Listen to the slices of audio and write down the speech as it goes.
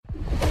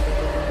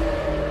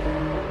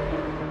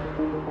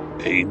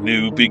A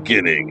new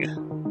beginning.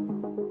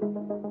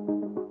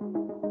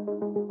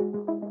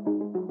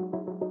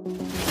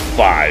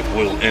 5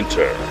 will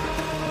enter.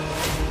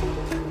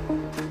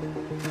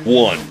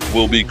 1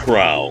 will be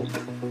crowned.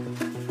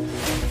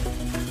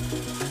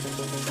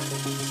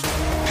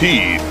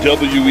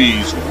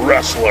 PWE's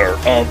Wrestler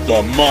of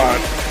the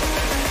Month.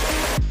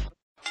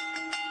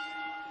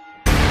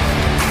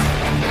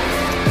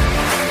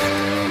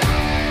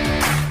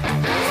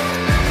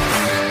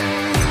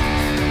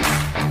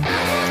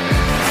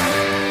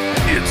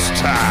 It's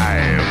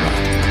time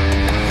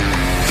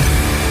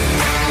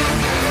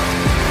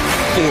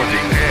for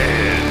the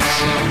Edge.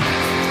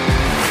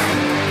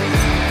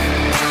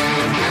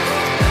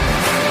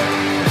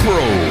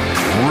 Pro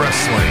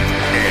Wrestling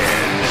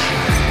Edge.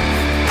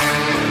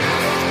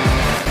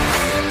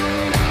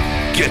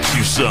 Get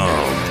you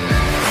some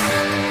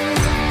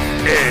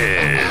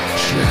Edge.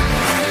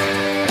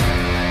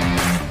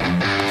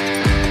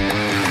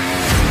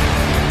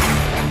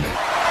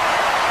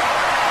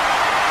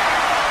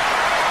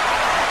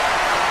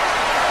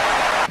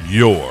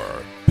 Your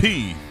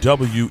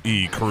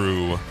PWE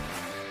crew: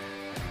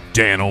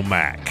 Dan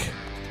O'Mac,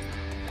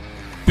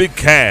 Big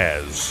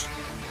Kaz,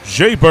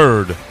 Jay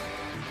Bird,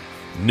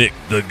 Nick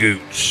the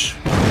Gooch,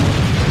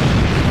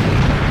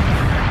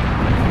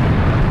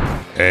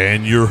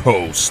 and your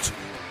host,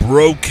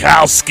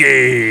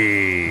 Brokowski.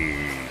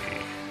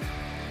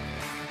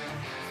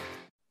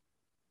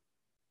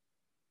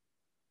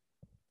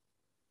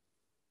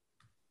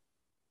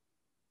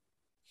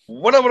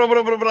 What up, what up, what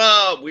up, what up, what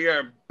up? We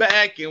are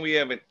back and we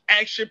have an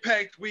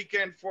action-packed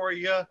weekend for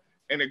you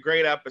and a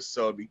great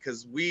episode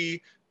because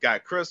we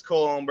got Chris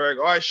Kohlenberg,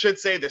 or I should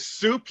say the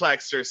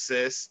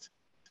Suplexorcist.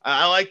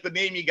 I like the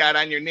name you got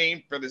on your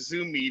name for the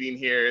Zoom meeting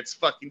here. It's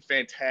fucking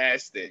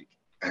fantastic.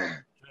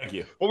 Thank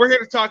you. Well, we're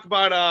here to talk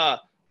about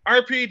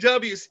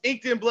RPW's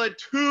Inked in Blood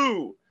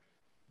 2,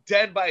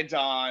 Dead by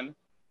Dawn,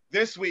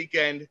 this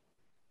weekend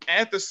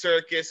at the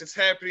Circus. It's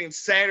happening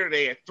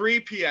Saturday at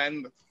 3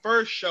 p.m., the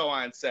first show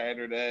on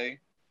Saturday.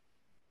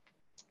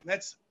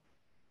 That's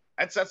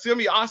gonna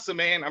be awesome,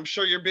 man. I'm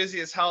sure you're busy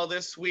as hell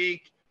this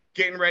week,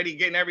 getting ready,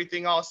 getting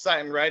everything all set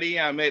and ready.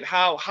 I mean,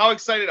 how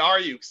excited are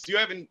you? 'Cause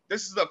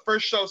this is the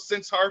first show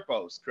since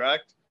Harpo's,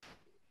 correct?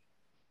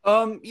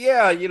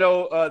 Yeah,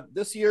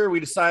 this year we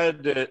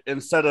decided that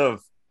instead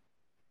of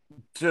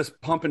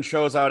just pumping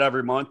shows out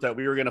every month, that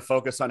we were going to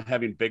focus on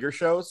having bigger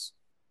shows.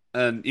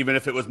 And even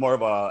if it was more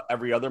of a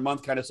every other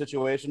month kind of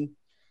situation.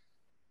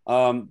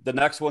 The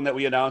next one that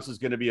we announced is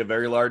going to be a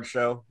very large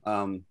show,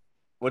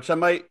 which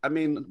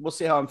we'll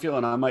see how I'm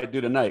feeling. I might do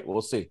tonight.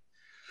 We'll see.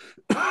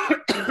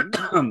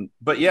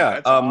 But yeah,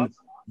 That's awesome.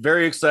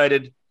 Very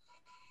excited.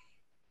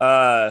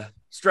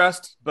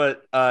 Stressed,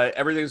 but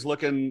everything's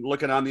looking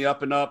on the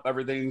up and up.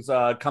 Everything's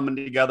coming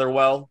together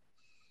well.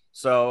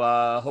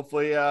 So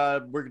hopefully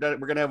we're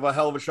gonna have a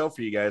hell of a show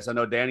for you guys. I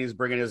know Danny's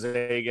bringing his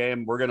A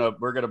game. We're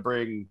gonna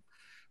bring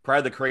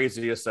probably the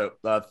craziest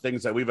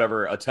things that we've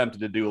ever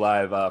attempted to do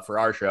live for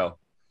our show.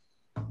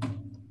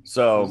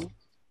 So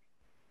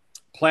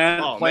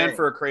plan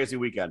for a crazy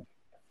weekend.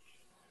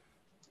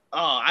 Oh,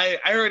 I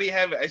already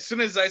have it. As soon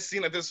as I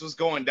seen that this was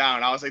going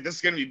down, I was like, this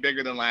is going to be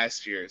bigger than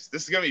last year's.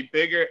 This is going to be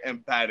bigger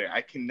and better.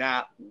 I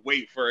cannot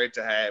wait for it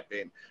to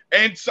happen.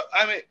 And so,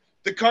 I mean,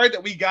 the card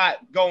that we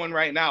got going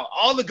right now,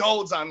 all the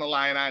gold's on the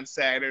line on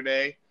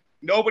Saturday.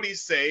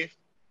 Nobody's safe.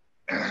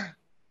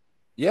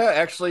 Yeah,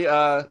 actually,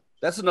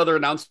 that's another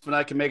announcement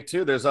I can make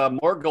too. There's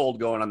more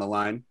gold going on the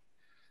line.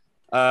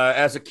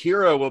 As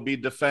Akira will be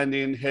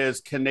defending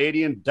his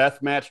Canadian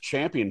Deathmatch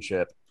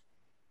Championship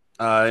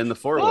in the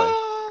four-way.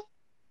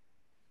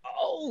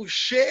 Oh,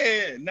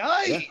 shit.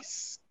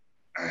 Nice.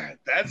 Yeah.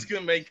 That's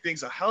going to make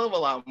things a hell of a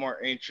lot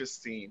more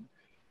interesting.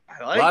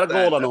 I like a lot of that.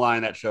 gold on the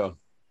line that show.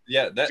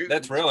 Yeah,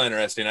 that's real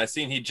interesting. I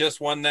seen he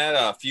just won that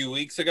a few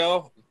weeks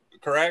ago,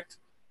 correct?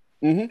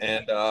 Mm-hmm.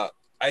 And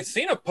I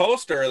seen a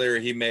post earlier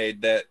he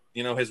made that,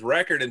 his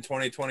record in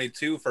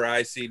 2022 for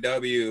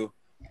ICW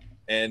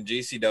and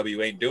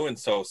GCW ain't doing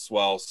so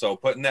swell. So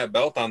putting that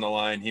belt on the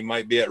line, he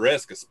might be at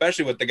risk,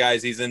 especially with the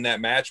guys he's in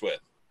that match with.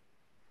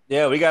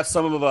 Yeah, we got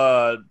some of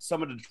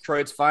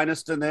Detroit's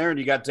finest in there, and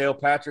you got Dale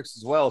Patrick's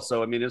as well.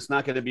 So I mean, it's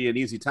not going to be an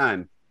easy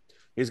time.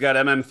 He's got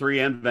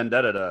MM3 and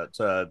Vendetta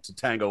to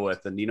tango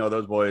with, and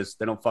those boys,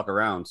 they don't fuck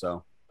around.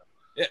 So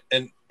yeah,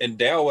 and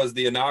Dale was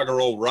the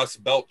inaugural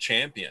Rust Belt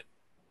champion.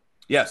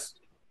 Yes,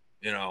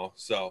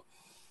 so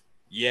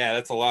yeah,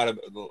 that's a lot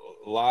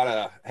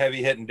of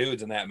heavy hitting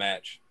dudes in that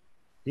match.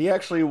 He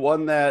actually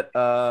won that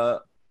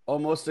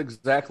almost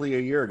exactly a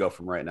year ago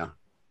from right now.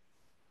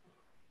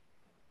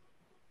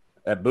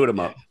 At Boot 'em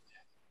Up.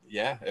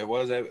 Yeah, it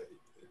was.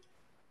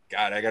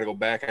 God, I got to go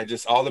back.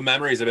 All the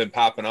memories have been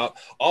popping up.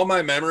 All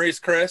my memories,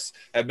 Chris,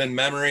 have been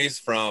memories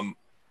from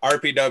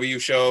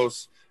RPW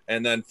shows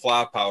and then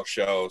Flophouse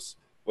shows,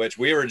 which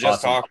we were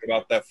just talking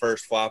about that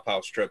first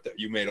Flophouse trip that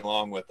you made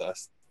along with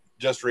us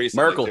just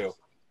recently, Merkel.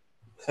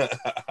 too.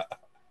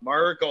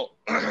 Markle.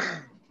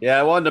 Yeah,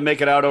 I wanted to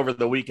make it out over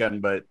the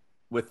weekend, but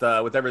with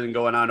everything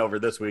going on over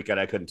this weekend,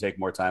 I couldn't take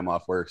more time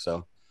off work,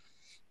 so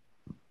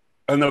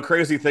And the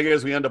crazy thing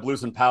is, we end up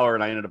losing power,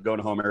 and I ended up going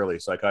home early,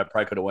 so I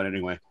probably could have won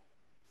anyway.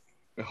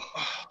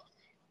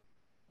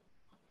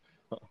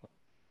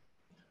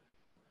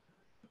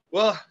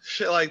 Well,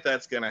 shit like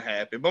that's gonna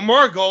happen. But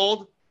more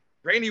gold.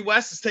 Randy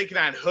West is taking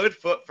on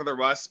Hoodfoot for the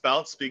Rust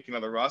Belt. Speaking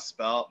of the Rust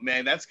Belt,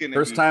 man, that's gonna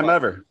First be time fun.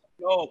 ever.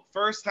 No,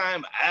 first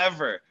time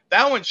ever.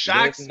 That one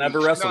shocks me. Never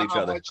You wrestled know each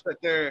how other. much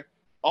that they're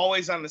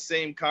always on the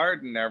same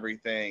card and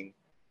everything.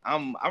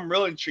 I'm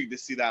really intrigued to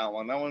see that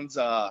one. That one's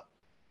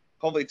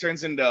hopefully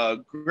turns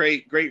into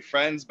great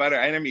friends, better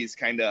enemies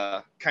kind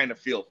of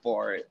feel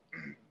for it.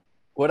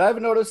 What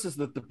I've noticed is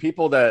that the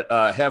people that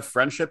have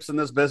friendships in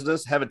this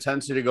business have a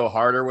tendency to go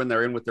harder when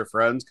they're in with their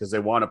friends because they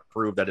want to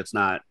prove that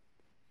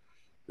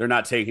they're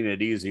not taking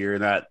it easy or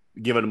not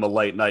giving them a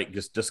light night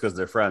just because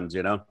they're friends,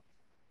 you know?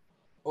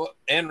 Well,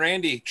 and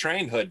Randy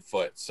trained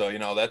Hoodfoot, so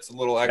that's a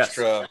little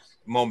extra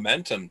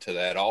momentum to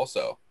that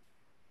also.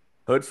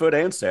 Hoodfoot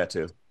and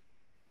Satu.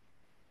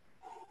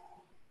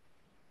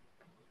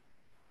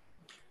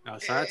 Now,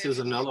 Satu is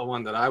another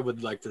one that I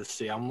would like to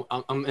see.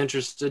 I'm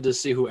interested to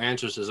see who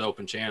answers his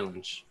open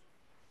challenge.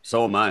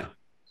 So am I.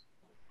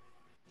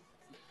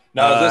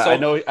 Now,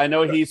 I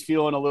know he's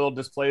feeling a little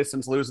displaced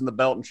since losing the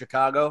belt in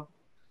Chicago.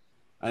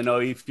 I know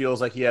he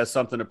feels like he has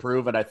something to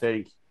prove, and I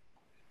think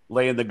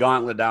laying the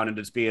gauntlet down and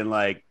just being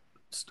like,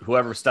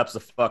 whoever steps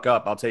the fuck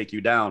up, I'll take you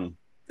down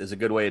is a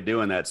good way of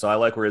doing that. So I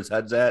like where his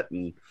head's at,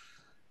 and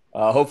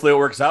hopefully it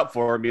works out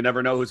for him. You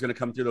never know who's going to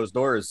come through those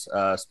doors,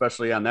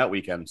 especially on that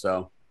weekend.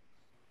 So.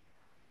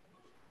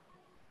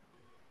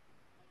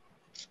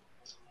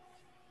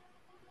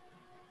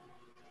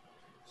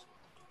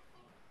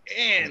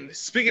 And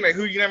speaking of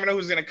who you never know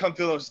who's going to come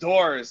through those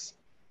doors,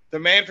 the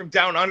man from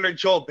Down Under,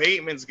 Joel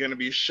Bateman's going to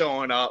be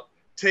showing up,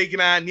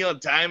 taking on Neil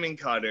Diamond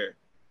Cutter.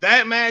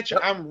 That match,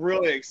 I'm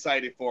really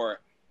excited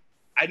for.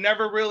 I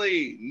never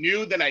really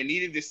knew that I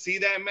needed to see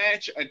that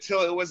match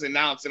until it was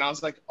announced, and I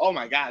was like, "Oh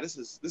my god, this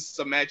is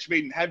a match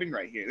made in heaven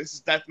right here. This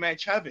is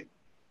deathmatch heaven."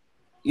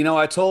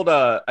 I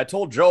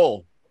told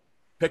Joel,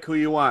 pick who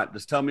you want.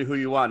 Just tell me who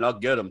you want, and I'll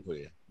get them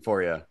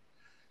for you.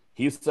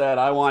 He said,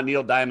 I want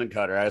Neil Diamond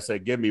Cutter. I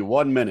said, give me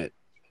 1 minute.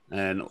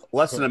 And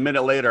less than a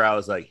minute later, I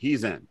was like,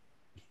 he's in.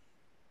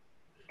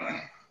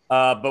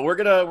 But we're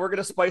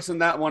gonna spice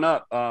that one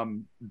up.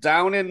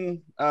 Down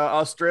in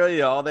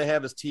Australia, all they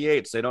have is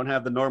T8s. They don't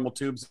have the normal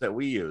tubes that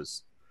we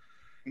use.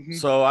 Mm-hmm.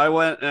 So I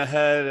went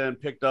ahead and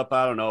picked up,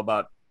 I don't know,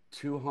 about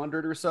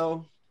 200 or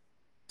so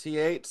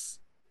T8s.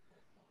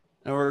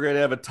 And we're gonna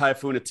have a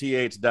Typhoon of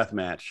T8s death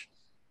match.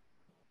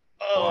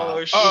 Oh,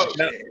 wow.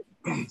 Shit.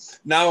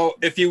 Now,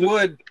 if you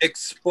would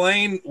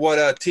explain what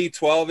a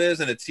T12 is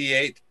and a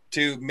T8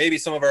 to maybe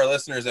some of our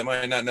listeners that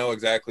might not know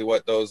exactly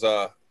what those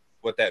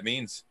what that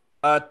means.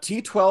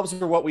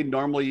 T12s are what we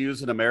normally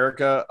use in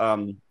America.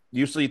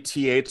 Usually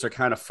T8s are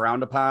kind of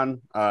frowned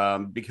upon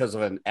because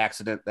of an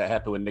accident that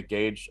happened with Nick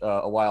Gage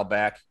a while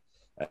back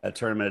at a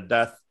Tournament of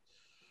Death.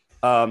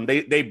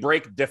 They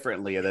break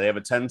differently. They have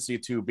a tendency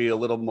to be a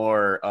little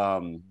more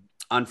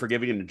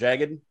unforgiving and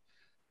jagged.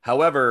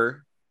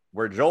 However,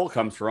 where Joel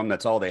comes from,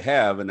 that's all they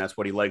have, and that's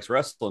what he likes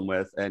wrestling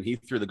with. And he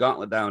threw the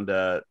gauntlet down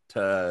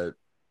to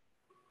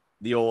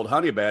the old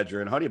Honey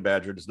Badger, and Honey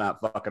Badger does not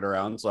fucking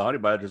around. So Honey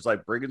Badger's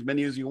like, bring as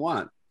many as you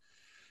want.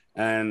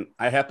 And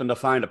I happened to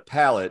find a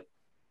pallet.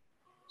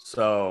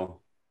 So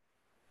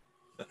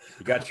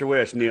you got your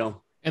wish,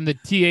 Neil. And the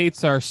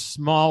T8s are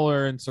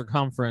smaller in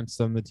circumference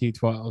than the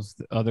T12s.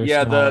 The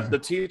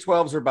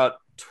T12s are about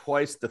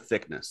twice the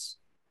thickness.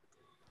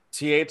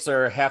 T8s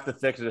are half the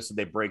thickness, and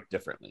they break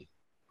differently.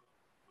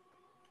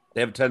 They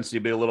have a tendency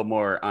to be a little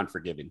more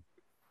unforgiving.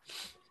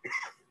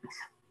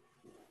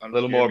 A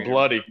little more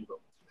bloody.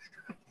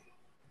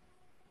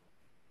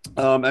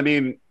 I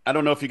mean, I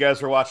don't know if you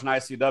guys were watching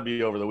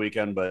ICW over the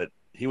weekend, but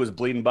he was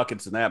bleeding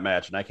buckets in that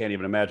match, and I can't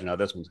even imagine how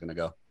this one's going to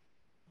go.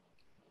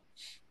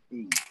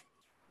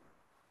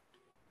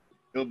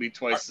 He'll be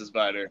twice as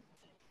better.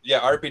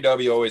 Yeah,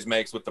 RPW always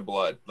makes with the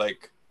blood.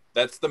 Like,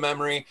 that's the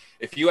memory.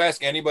 If you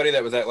ask anybody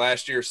that was at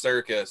last year's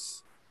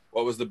circus,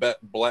 what was the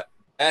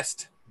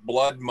best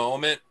blood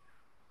moment?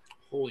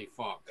 Holy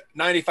fuck.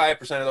 95%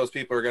 of those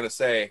people are going to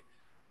say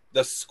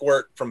the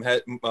squirt from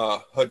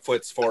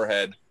Hoodfoot's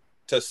forehead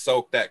to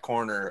soak that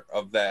corner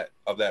of that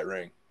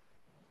ring.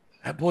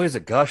 That boy's a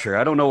gusher.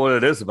 I don't know what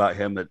it is about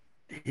him that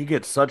he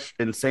gets such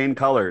insane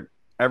color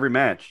every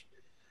match.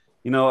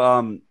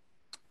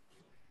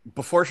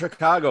 Before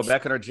Chicago,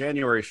 back in our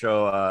January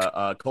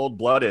show, Cold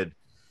Blooded,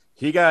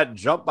 he got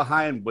jumped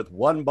behind with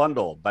one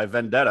bundle by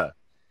Vendetta,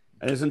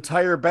 and his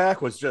entire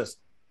back was just,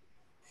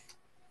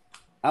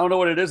 I don't know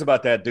what it is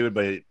about that dude,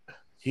 but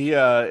he,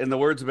 in the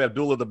words of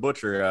Abdullah the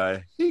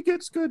Butcher, he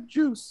gets good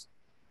juice.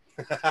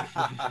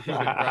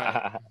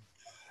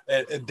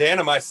 And Dan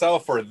and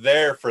myself were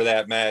there for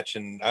that match,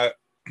 and I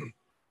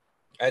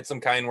had some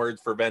kind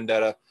words for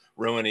Vendetta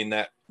ruining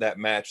that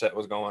match that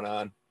was going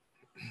on.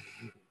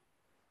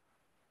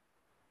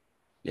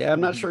 Yeah,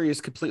 I'm not sure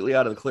he's completely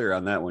out of the clear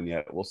on that one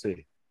yet. We'll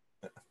see.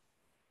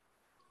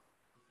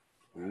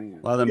 A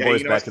lot of them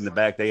boys back in the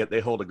back, they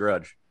hold a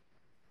grudge.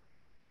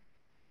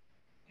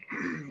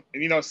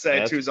 And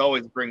Satu's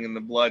always bringing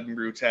the blood and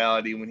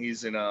brutality when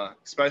he's in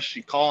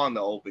especially calling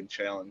the open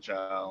challenge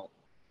out.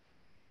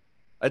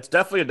 It's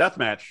definitely a death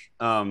match.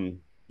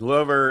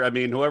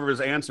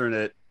 Whoever's answering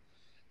it,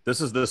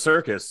 this is the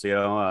circus.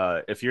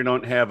 If you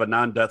don't have a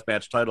non-death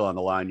match title on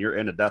the line, you're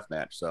in a death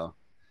match. So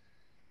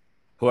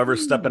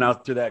whoever's stepping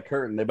out through that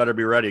curtain, they better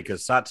be ready.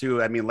 Because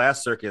Satu,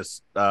 last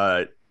circus,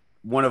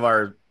 one of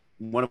our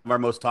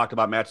most talked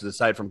about matches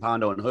aside from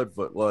Pondo and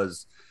Hoodfoot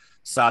was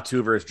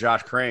Satu versus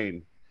Josh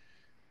Crane,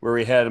 where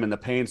we had him in the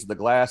pains of the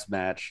glass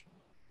match.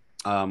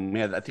 I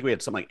think we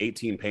had something like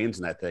 18 pains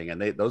in that thing,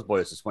 and those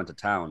boys just went to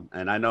town.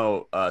 And I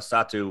know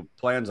Satu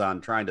plans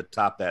on trying to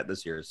top that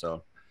this year.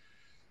 So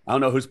I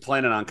don't know who's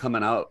planning on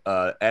coming out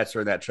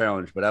answering that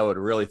challenge, but I would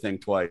really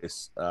think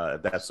twice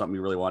if that's something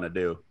you really want to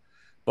do.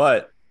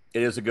 But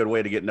it is a good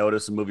way to get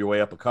noticed and move your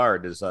way up a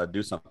card is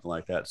do something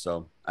like that.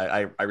 So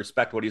I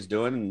respect what he's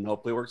doing, and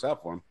hopefully it works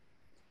out for him.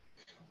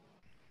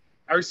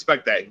 I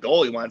respect that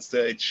goal he wants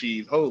to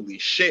achieve. Holy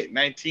shit,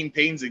 19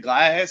 panes of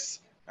glass.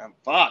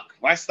 Fuck.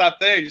 Why stop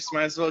there? You just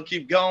might as well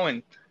keep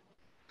going.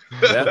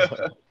 Yeah.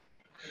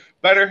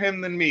 Better him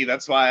than me.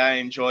 That's why I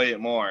enjoy it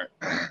more.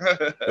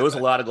 It was a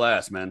lot of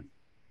glass, man.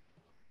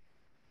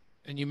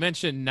 And you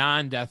mentioned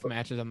non-death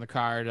matches on the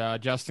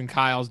card. Justin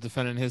Kyle's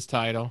defending his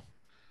title.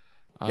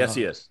 Yes,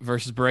 he is.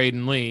 Versus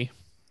Braden Lee.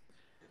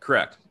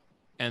 Correct.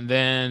 And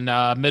then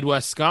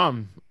Midwest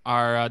Scum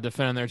are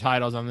defending their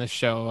titles on this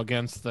show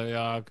against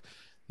the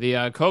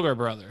Kogar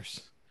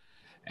brothers,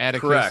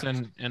 Atticus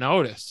and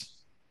Otis.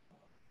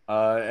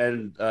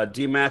 And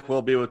D-Mac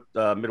will be with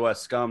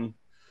Midwest Scum.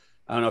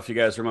 I don't know if you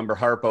guys remember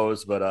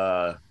Harpo's,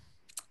 but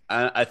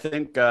I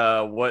think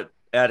what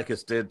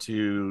Atticus did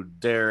to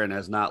Darren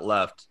has not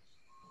left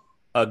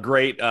a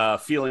great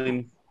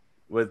feeling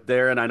with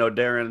Darren. I know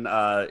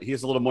Darren,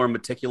 he's a little more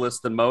meticulous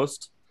than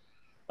most.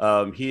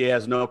 He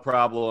has no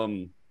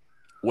problem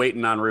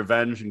waiting on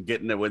revenge and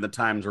getting it when the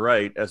time's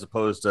right, as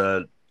opposed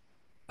to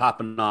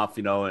popping off,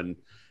 and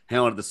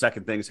handling it the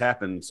second things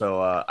happen.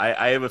 So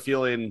I have a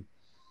feeling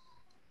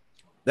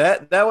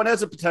that one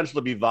has a potential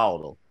to be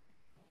volatile.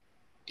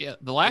 Yeah,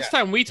 the last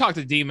time we talked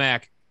to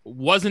D-Mac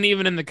wasn't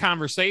even in the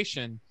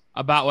conversation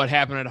about what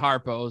happened at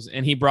Harpo's,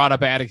 and he brought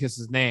up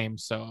Atticus's name.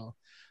 So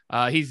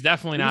he's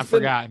definitely not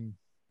forgotten.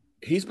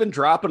 He's been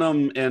dropping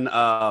them in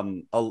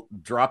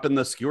dropping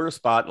the skewer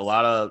spot a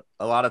lot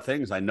of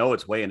things. I know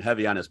it's weighing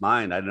heavy on his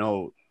mind. I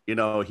know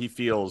he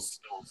feels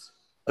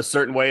a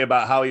certain way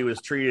about how he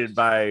was treated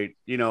by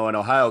an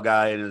Ohio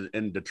guy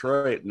in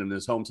Detroit and in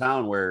his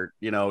hometown, where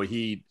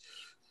he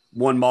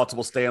won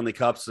multiple Stanley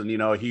Cups and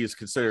he's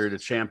considered a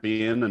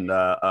champion,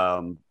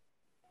 and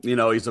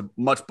he's a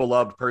much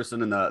beloved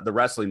person in the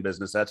wrestling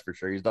business. That's for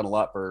sure. He's done a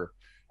lot for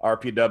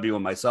RPW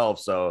and myself.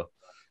 So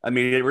it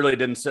really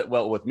didn't sit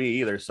well with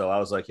me either. So I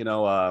was like,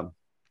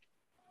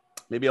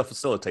 maybe I'll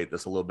facilitate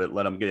this a little bit.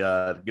 Let them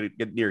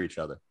get near each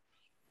other.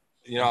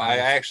 I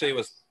actually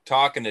was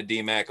talking to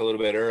D-Mac a little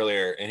bit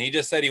earlier, and he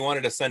just said he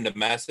wanted to send a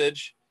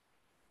message.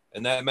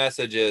 And that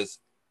message is,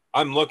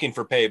 I'm looking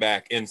for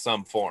payback in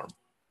some form.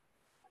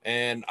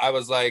 And I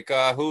was like,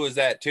 who is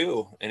that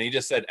to? And he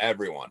just said,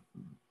 everyone.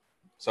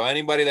 So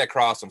anybody that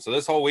crossed him. So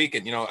this whole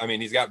weekend,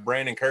 he's got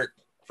Brandon Kirk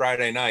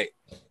Friday night.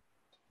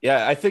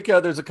 Yeah, I think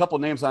there's a couple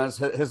names on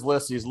his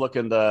list he's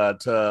looking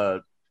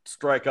to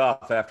strike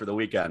off after the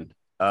weekend.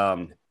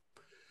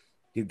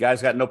 You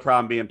guys got no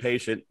problem being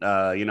patient.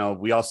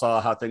 We all saw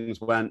how things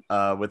went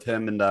with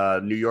him in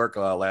New York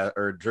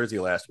or Jersey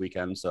last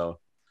weekend. So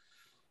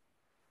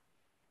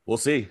we'll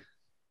see.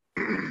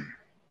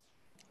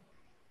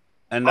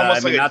 And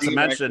not to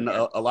mention,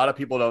 a lot of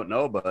people don't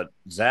know, but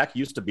Zach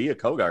used to be a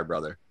Kogar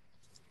brother.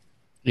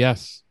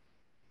 Yes.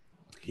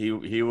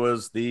 He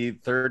was the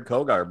third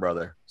Kogar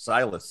brother,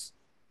 Silas.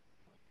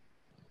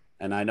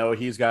 And I know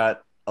he's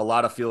got a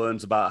lot of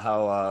feelings about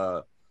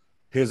how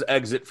his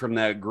exit from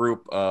that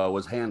group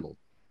was handled.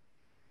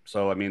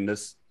 So,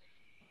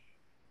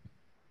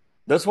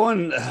 this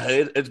one,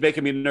 it's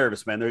making me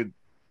nervous, man.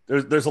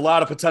 There's a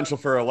lot of potential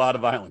for a lot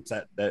of violence.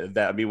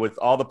 With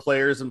all the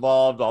players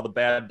involved, all the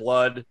bad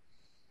blood,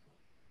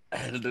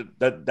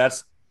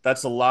 that's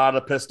a lot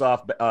of pissed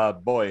off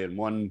boy in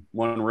one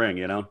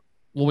ring,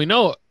 Well, we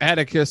know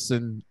Atticus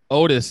and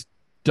Otis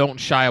don't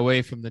shy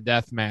away from the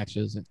death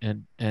matches,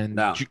 and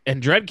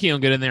Dreadkey will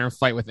get in there and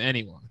fight with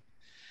anyone.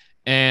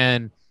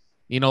 And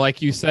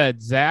like you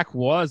said, Zach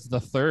was the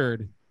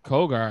third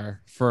Kogar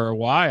for a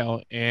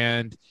while,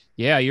 and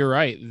yeah, you're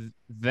right.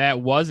 That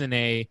wasn't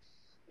a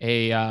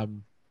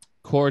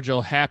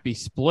cordial, happy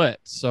split.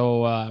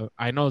 So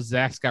I know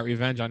Zach's got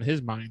revenge on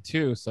his mind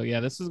too. So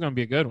yeah, this is going to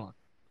be a good one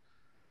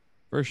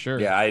for sure.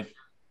 Yeah,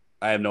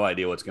 I have no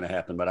idea what's going to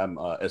happen, but I'm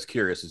as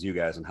curious as you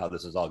guys on how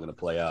this is all going to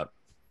play out.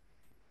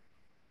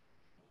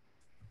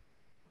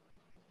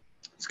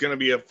 It's going to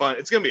be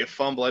a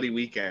fun bloody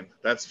weekend.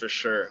 That's for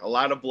sure. A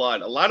lot of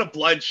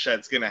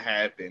bloodshed's going to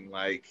happen.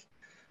 Like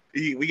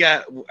we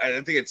got, I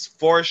think it's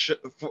four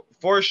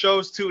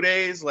shows, 2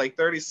 days, like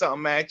 30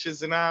 something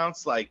matches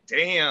announced. Like,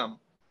 damn.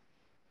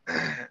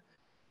 And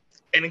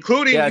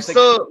including,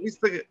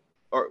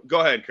 Or go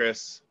ahead,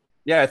 Chris.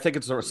 Yeah, I think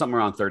it's something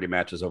around 30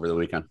 matches over the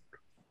weekend.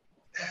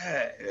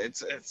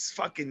 It's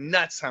fucking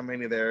nuts how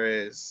many there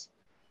is.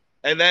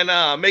 And then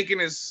making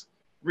his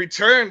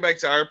return back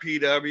to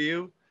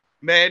RPW,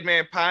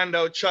 Madman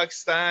Pondo, Chuck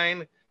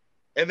Stein,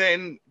 and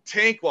then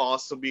Tank will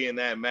also be in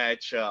that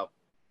matchup.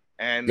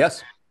 And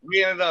yes,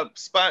 we ended up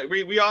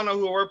we all know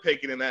who we're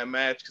picking in that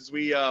match because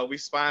we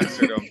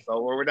sponsored them.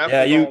 So we're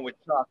definitely going with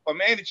Chuck. But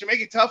man, did you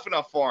make it tough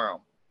enough for him?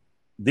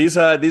 These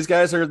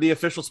guys are the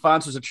official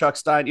sponsors of Chuck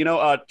Stein. You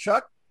know,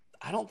 Chuck,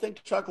 I don't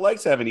think Chuck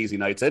likes having easy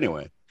nights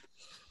anyway.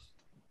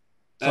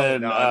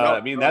 And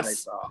I mean,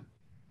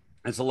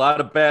 it's a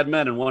lot of bad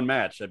men in one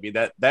match. I mean,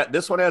 that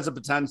this one has a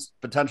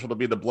potential to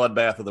be the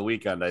bloodbath of the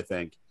weekend, I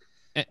think,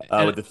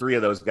 with the three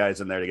of those guys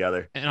in there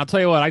together. And I'll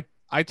tell you what,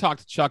 I talk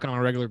to Chuck on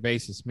a regular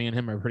basis. Me and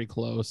him are pretty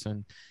close,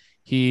 and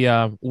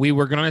we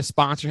were going to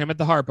sponsor him at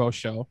the Harpo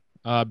show,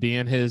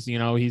 being his, you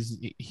know,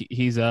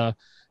 he's a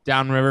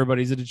downriver, but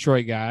he's a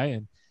Detroit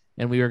guy,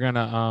 and we were going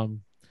to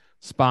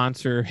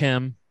sponsor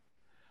him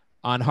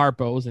on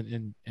Harpo's,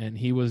 and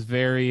he was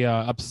very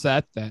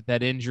upset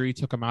that injury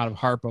took him out of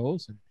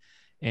Harpo's,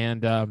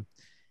 and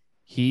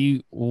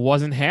he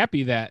wasn't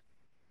happy that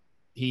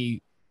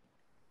he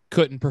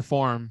couldn't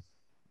perform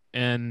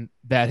in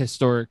that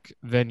historic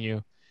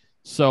venue.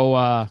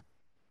 So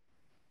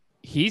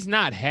he's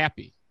not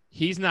happy.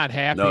 He's not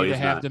happy to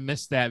have to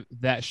miss that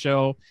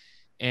show.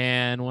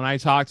 And when I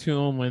talked to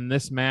him when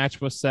this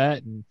match was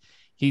set, and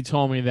he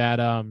told me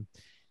that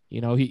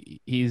you know,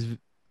 he's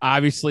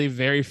obviously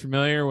very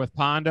familiar with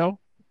Pondo,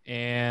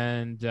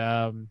 and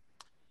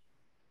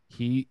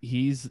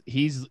he's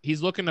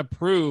looking to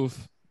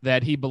prove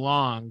that he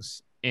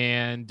belongs,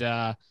 and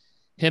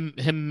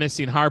him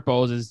missing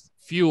Harpo's is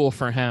fuel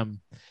for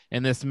him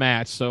in this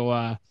match.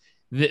 So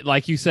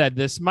like you said,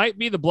 this might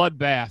be the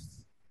bloodbath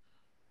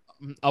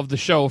of the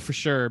show for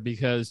sure,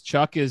 because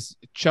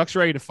Chuck's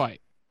ready to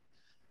fight,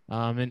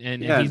 and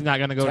he's not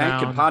going to go Tank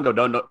down. And Pondo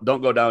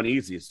don't go down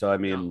easy. So I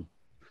mean. No.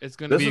 It's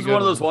going to be. This is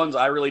one of those ones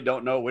I really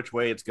don't know which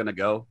way it's going to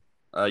go.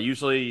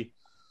 Usually,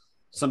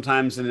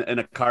 sometimes in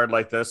a card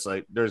like this,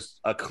 like there's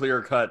a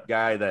clear-cut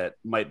guy that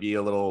might be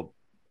a little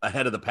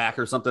ahead of the pack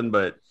or something.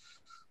 But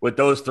with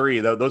those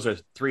three, those are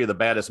three of the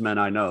baddest men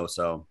I know.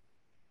 So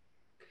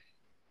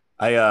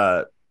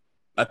I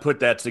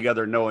put that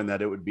together knowing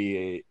that it would be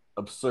a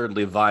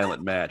absurdly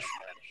violent match.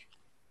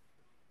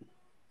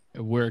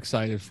 We're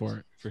excited for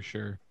it for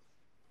sure.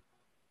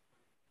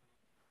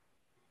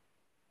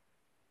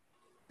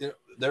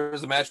 There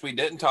was a match we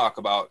didn't talk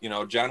about, you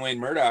know, John Wayne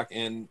Murdoch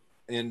and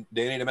Danny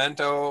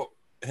Demento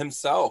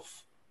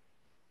himself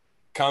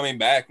coming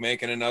back,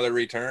 making another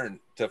return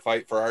to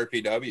fight for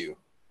RPW.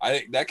 I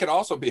think that could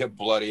also be a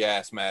bloody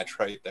ass match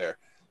right there.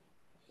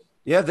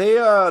 Yeah,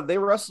 they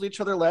wrestled each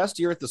other last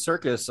year at the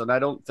circus, and I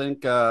don't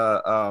think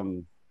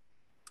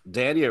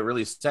Danny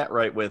really sat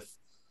right with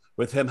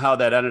him how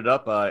that ended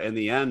up in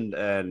the end.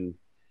 And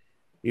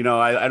you know,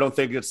 I don't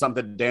think it's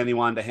something Danny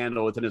wanted to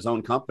handle within his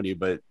own company,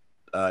 but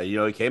you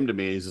know, he came to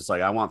me. He's just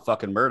like, I want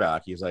fucking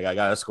Murdoch. He's like, I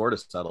got a score to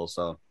settle.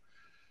 So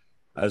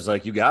I was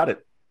like, you got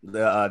it.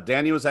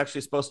 Danny was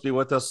actually supposed to be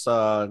with us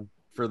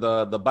for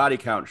the body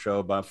count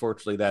show, but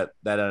unfortunately that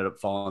ended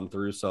up falling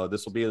through. So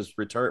this will be his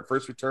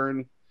first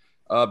return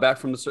back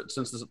from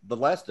since the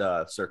last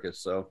circus.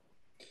 So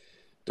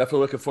definitely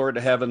looking forward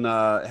to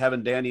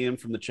having Danny in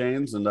from the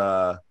chains. And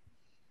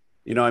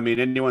you know, I mean,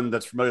 anyone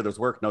that's familiar with his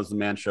work knows the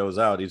man shows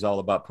out. He's all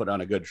about putting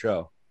on a good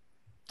show.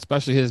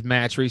 Especially his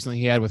match recently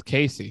he had with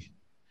Casey.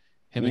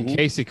 Him and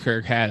Casey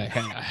Kirk had a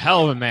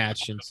hell of a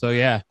match. And so,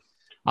 yeah,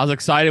 I was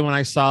excited when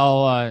I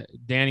saw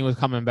Danny was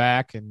coming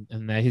back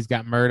and that he's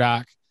got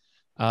Murdoch.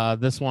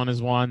 This one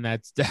is one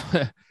that's,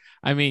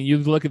 I mean, you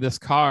look at this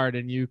card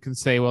and you can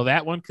say, well,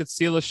 that one could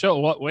steal the show.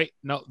 What? Wait,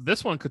 no,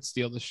 this one could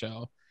steal the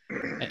show.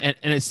 And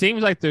it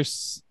seems like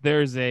there's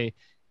a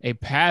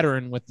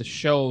pattern with the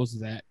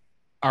shows that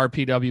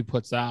RPW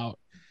puts out.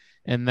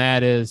 And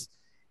that is,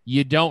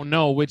 you don't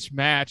know which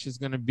match is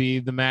going to be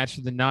the match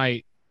of the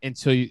night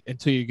until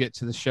you get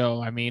to the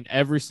show. I mean,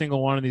 every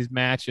single one of these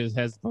matches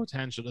has the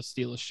potential to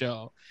steal a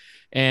show,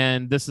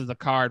 and this is a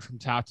card from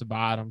top to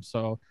bottom.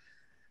 So,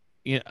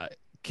 you know,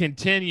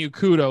 continue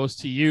kudos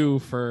to you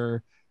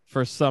for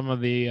some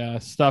of the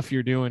stuff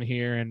you're doing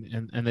here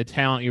and the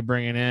talent you're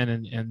bringing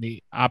in and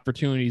the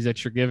opportunities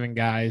that you're giving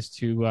guys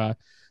to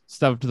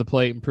step up to the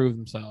plate and prove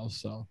themselves.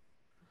 So.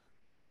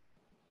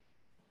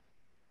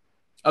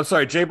 I'm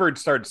sorry, Jaybird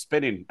started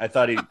spinning. I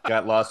thought he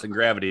got lost in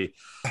gravity.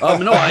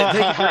 No, I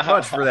thank you very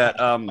much for that.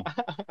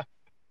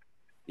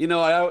 You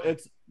know,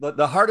 it's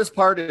the hardest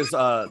part is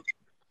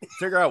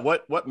figure out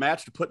what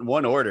match to put in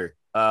one order.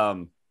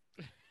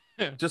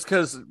 Just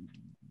because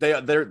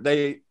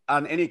they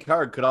on any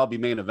card could all be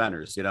main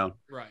eventers, you know.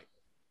 Right.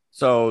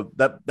 So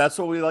that's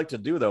what we like to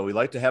do, though. We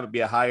like to have it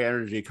be a high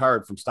energy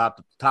card from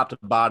top to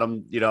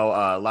bottom. You know,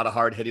 a lot of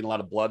hard hitting, a lot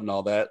of blood, and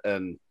all that.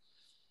 And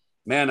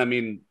man, I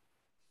mean.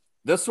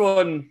 This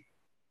one,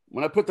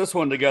 when I put this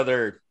one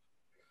together,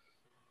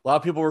 a lot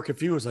of people were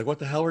confused. Like, what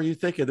the hell are you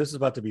thinking? This is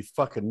about to be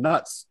fucking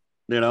nuts.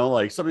 You know,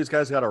 like some of these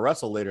guys got to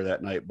wrestle later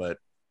that night, but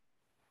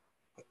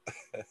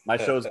my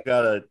show's we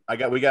got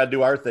to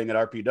do our thing at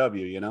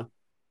RPW, you know?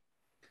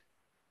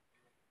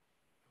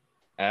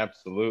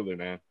 Absolutely,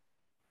 man.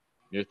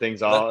 Your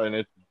thing's all, and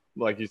it's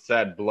like you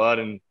said, blood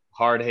and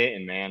hard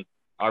hitting, man.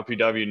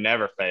 RPW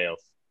never fails.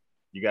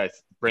 You guys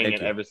bring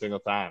it every single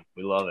time.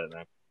 We love it,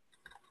 man.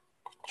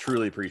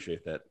 Truly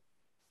appreciate that.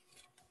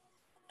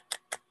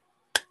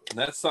 And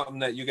that's something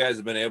that you guys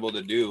have been able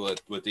to do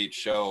with each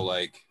show.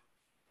 Like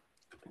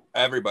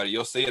everybody,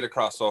 you'll see it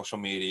across social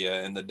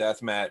media and the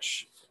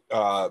deathmatch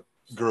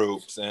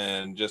groups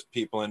and just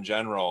people in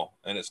general.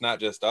 And it's not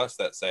just us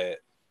that say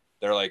it.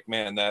 They're like,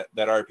 man, that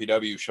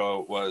RPW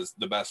show was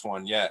the best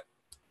one yet.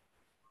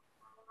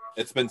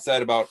 It's been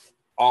said about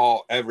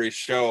every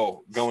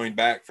show going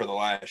back for the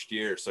last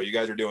year. So you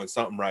guys are doing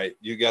something right.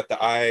 You got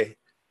the eye,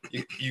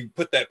 you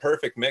put that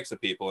perfect mix of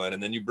people in,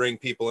 and then you bring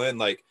people in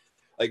like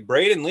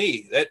Braden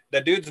Lee.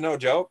 That dude's no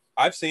joke.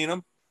 I've seen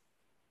him.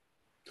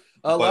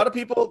 A lot of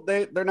people,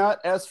 they're not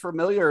as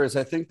familiar as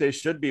I think they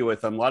should be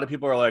with him. A lot of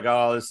people are like,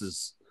 oh, this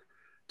is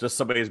just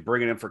somebody's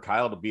bringing him for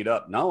Kyle to beat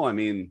up. No, I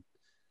mean,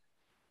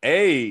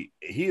 he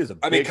is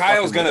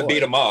Kyle's going to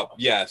beat him up.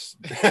 Yes.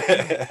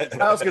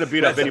 Kyle's going to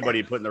beat up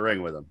anybody put in the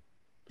ring with him.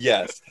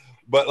 Yes.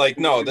 But like,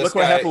 no, look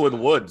what happened with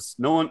Woods.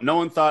 No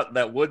one thought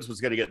that Woods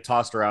was going to get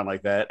tossed around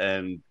like that.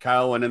 And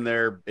Kyle went in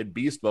there in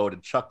beast mode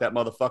and chucked that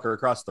motherfucker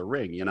across the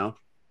ring, you know?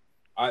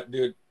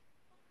 Dude,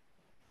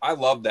 I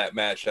love that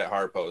match at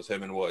Harpo's,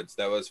 him and Woods.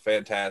 That was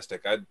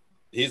fantastic.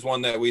 He's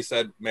one that we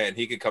said, man,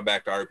 he could come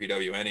back to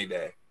RPW any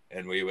day,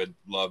 and we would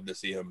love to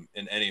see him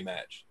in any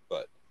match.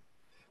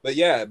 But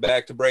yeah,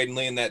 back to Braden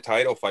Lee in that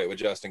title fight with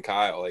Justin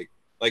Kyle.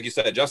 Like you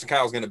said, Justin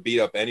Kyle's going to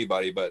beat up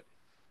anybody, but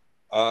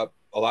a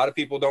lot of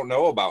people don't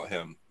know about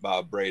him,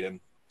 Braden.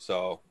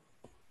 So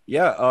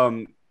yeah,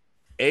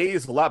 A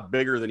is a lot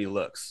bigger than he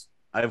looks.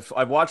 I've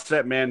watched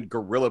that man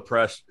gorilla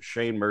press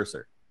Shane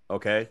Mercer.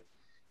 Okay,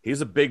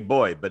 he's a big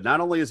boy, but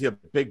not only is he a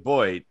big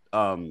boy,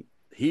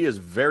 he is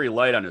very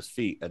light on his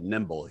feet and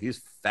nimble.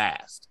 He's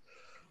fast.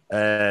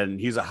 And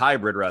he's a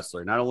hybrid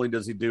wrestler. Not only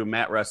does he do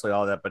mat wrestling,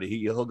 all that, but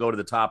he'll go to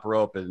the top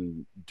rope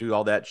and do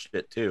all that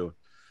shit too.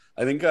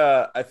 I think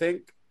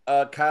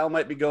Kyle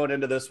might be going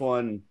into this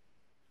one.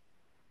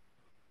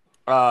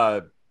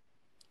 The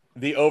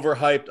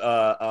overhyped,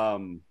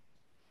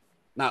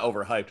 not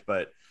overhyped,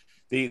 but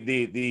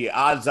the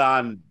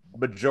odds-on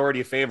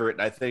majority favorite.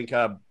 I think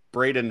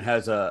Braden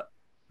has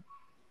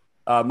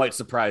might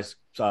surprise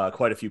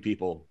quite a few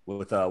people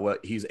with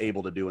what he's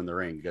able to do in the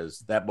ring, because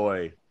that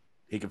boy,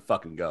 he can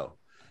fucking go.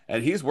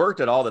 And he's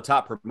worked at all the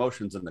top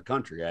promotions in the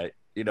country. Right?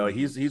 You know,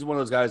 he's one of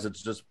those guys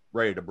that's just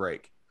ready to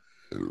break.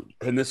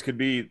 And this could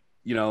be,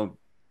 you know,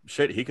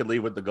 shit, he could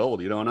leave with the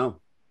gold. You don't know.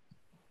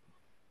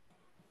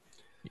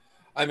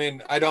 I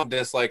mean, I don't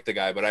dislike the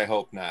guy, but I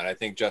hope not. I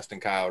think Justin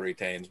Kyle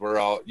retains. We're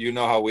all, you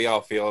know how we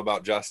all feel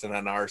about Justin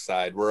on our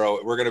side.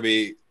 We're going to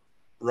be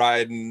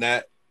riding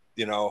that,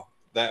 you know,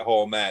 that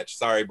whole match.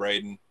 Sorry,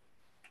 Braden.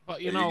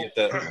 But you get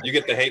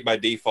the hate by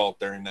default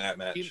during that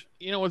match.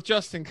 You know, with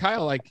Justin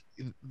Kyle, like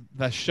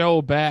the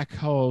show back,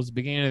 it was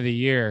beginning of the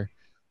year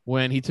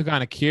when he took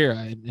on Akira,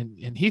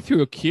 and he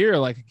threw Akira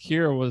like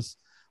Akira was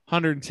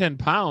 110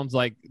 pounds.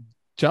 Like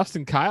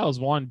Justin Kyle's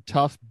one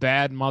tough,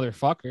 bad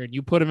motherfucker, and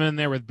you put him in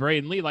there with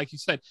Braden Lee, like you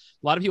said,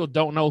 a lot of people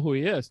don't know who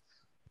he is,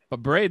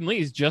 but Braden Lee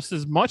is just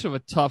as much of a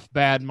tough,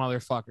 bad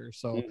motherfucker.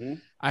 So,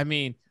 I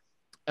mean,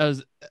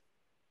 as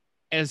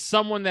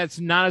someone that's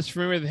not as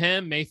familiar with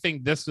him may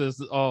think this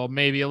is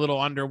maybe a little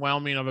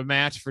underwhelming of a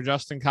match for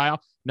Justin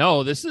Kyle.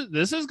 No, this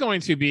is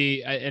going to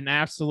be an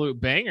absolute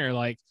banger.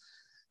 Like,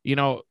 you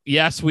know,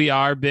 yes, we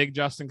are big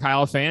Justin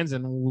Kyle fans,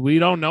 and we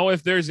don't know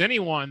if there's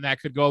anyone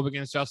that could go up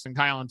against Justin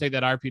Kyle and take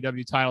that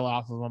RPW title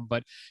off of him.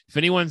 But if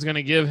anyone's going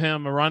to give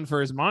him a run for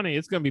his money,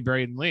 it's going to be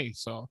Braden Lee.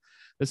 So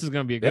this is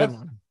going to be a good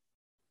one.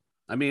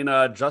 I mean,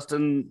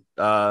 Justin,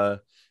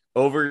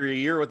 over a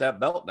year with that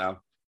belt now.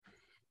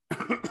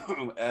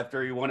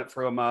 After he won it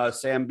from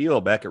Sam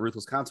Beal back at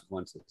Ruthless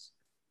Consequences.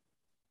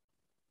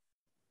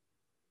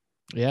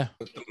 Yeah.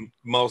 With the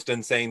most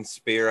insane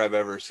spear I've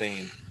ever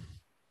seen.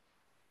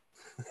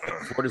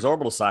 Florida's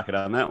orbital socket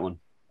on that one.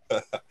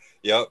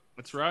 Yep.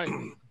 That's right.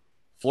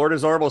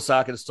 Florida's orbital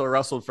socket still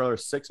wrestled for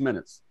 6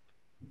 minutes.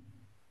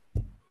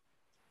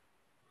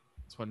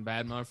 That's one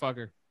bad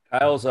motherfucker.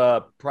 Kyle's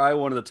probably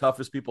one of the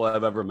toughest people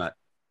I've ever met.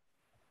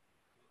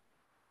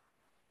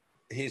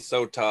 He's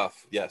so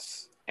tough.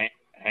 Yes.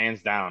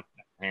 Hands down.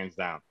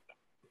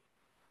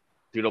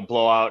 Dude will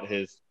blow out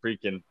his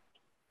freaking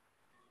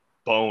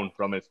bone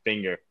from his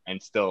finger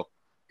and still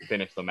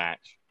finish the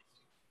match.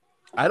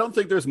 I don't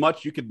think there's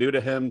much you could do to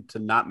him to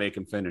not make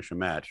him finish a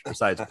match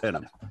besides pin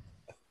him.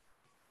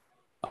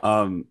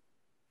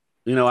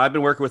 You know, I've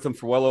been working with him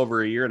for well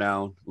over a year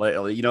now. Like,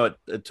 you know,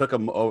 it took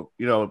him, you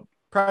know,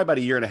 probably about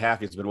a year and a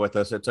half he's been with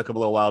us. It took him a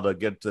little while to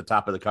get to the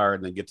top of the card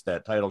and then get to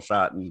that title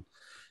shot, and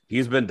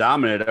he's been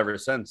dominant ever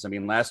since. I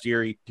mean, last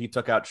year he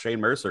took out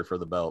Shane Mercer for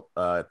the belt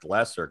at the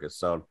last circus.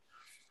 So,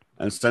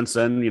 and since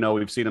then, you know,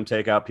 we've seen him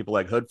take out people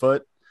like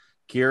Hoodfoot,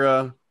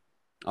 Kira,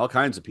 all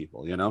kinds of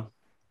people, you know.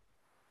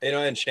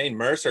 And Shane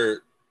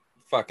Mercer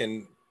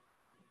fucking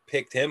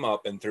picked him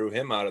up and threw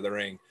him out of the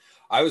ring.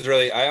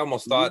 I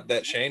almost thought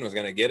that Shane was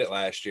going to get it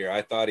last year.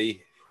 I thought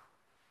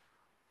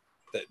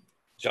that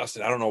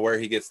Justin, I don't know where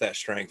he gets that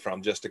strength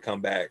from just to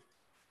come back.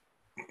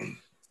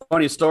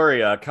 Funny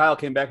story. Kyle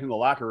came back in the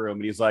locker room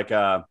and he's like,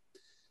 can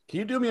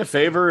you do me a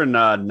favor and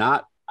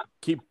not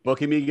keep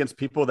booking me against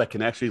people that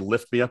can actually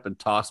lift me up and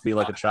toss me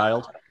like a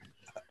child?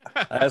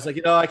 I was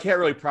like, I can't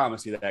really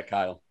promise you that,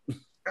 Kyle.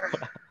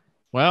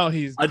 Well,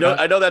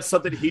 I know that's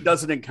something he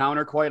doesn't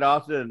encounter quite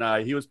often.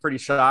 And he was pretty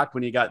shocked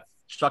when he got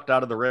chucked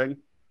out of the ring.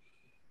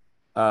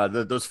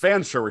 Those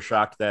fans sure were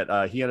shocked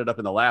that he ended up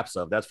in the laps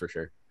of, that's for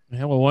sure.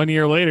 Yeah, well, 1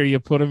 year later, you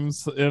put him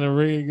in a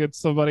ring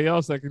against somebody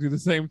else that could do the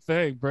same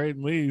thing.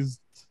 Braden Lee's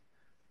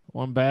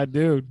one bad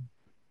dude.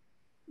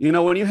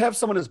 When you have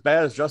someone as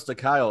bad as Justin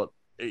Kyle,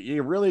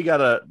 you really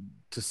got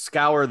to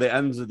scour the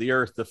ends of the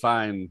earth to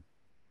find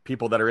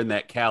people that are in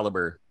that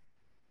caliber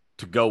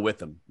to go with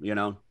them,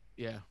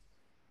 Yeah.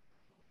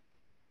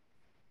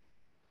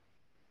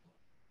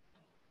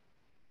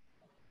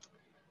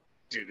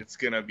 Dude, it's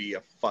going to be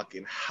a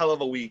fucking hell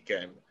of a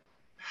weekend.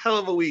 Hell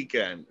of a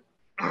weekend.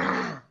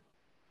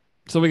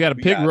 So we got a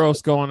pig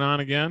roast going on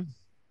again?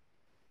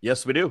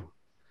 Yes, we do.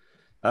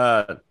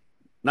 Not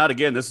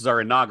again. This is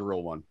our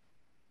inaugural one.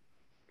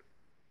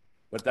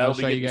 But that'll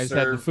be you guys served.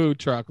 had the food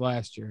truck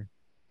last year.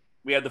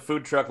 We had the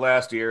food truck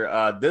last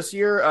year. This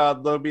year,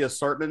 there'll be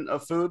assortment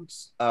of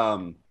foods.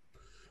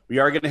 We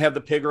are going to have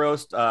the pig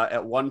roast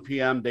at 1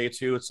 p.m. day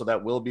 2, so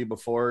that will be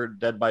before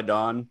Dead by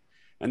Dawn.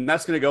 And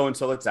that's going to go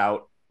until it's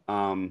out.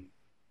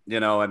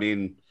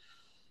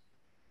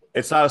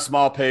 It's not a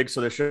small pig,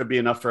 so there should be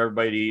enough for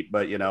everybody to eat.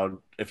 But,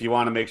 if you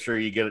want to make sure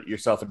you get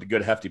yourself a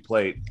good hefty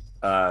plate,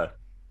 get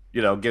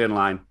in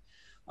line.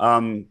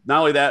 Not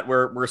only that,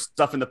 we're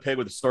stuffing the pig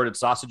with assorted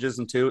sausages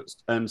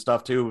and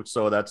stuff too.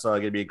 So that's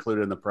going to be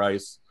included in the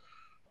price.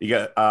 You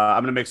get,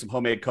 I'm going to make some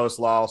homemade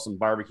coleslaw, some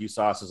barbecue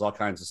sauces, all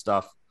kinds of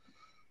stuff.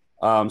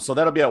 So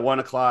that'll be at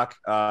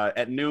 1:00.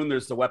 At noon,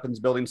 there's the weapons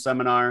building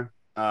seminar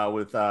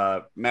with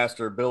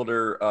Master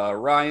Builder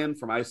Ryan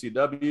from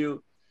ICW.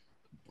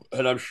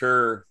 And I'm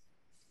sure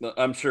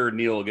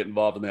Neil will get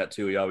involved in that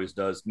too. He always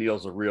does.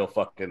 Neil's a real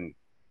fucking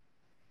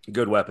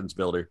good weapons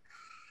builder.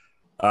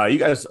 You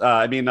guys,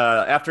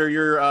 after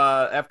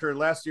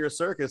last year's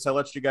circus, I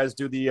let you guys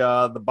do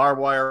the barbed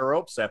wire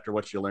ropes after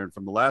what you learned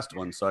from the last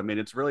one. So,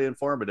 it's really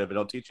informative.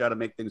 It'll teach you how to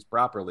make things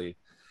properly.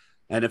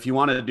 And if you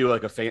want to do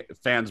like a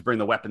fans bring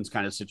the weapons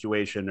kind of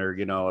situation, or,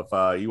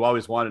 if you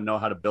always want to know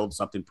how to build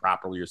something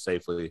properly or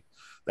safely,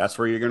 that's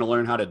where you're going to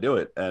learn how to do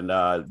it. And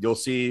you'll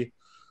see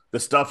the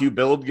stuff you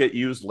build get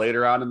used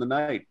later on in the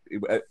night,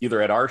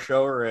 either at our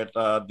show or at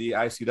the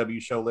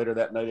ICW show later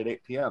that night at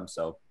 8 p.m.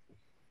 So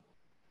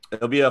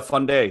it'll be a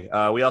fun day.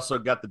 We also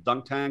got the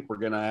dunk tank. We're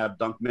going to have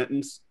dunk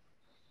mittens.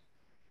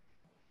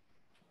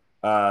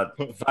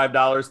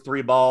 $5,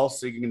 3 balls,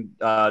 so you can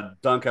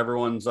dunk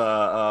everyone's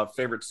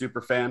favorite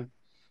super fan.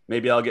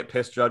 Maybe I'll get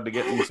Piss Jug to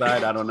get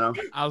inside. I don't know.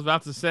 I was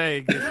about to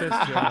say, get Piss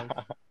Jug.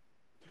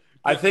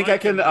 I think I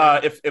can.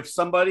 If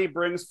somebody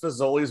brings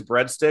Fazoli's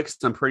breadsticks,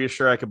 I'm pretty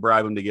sure I could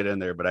bribe him to get in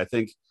there. But I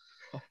think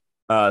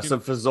some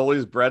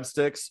Fazoli's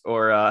breadsticks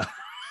or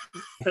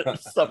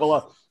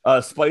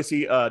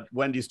spicy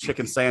Wendy's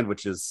chicken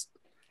sandwiches,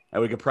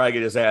 and we could probably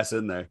get his ass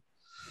in there.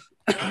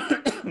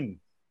 That's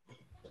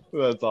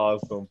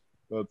awesome.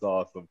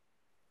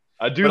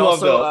 I do love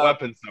the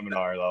weapons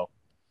seminar, though.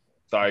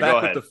 Sorry, go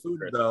ahead. With the food,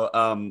 Chris.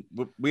 Though,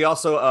 we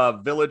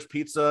also Village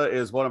Pizza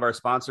is one of our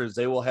sponsors.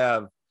 They will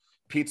have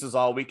pizzas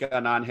all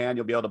weekend on hand.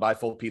 You'll be able to buy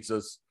full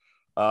pizzas.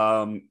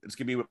 It's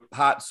gonna be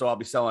hot, so I'll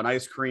be selling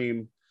ice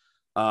cream.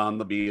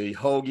 There'll be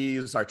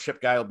hoagies. Our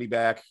chip guy will be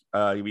back.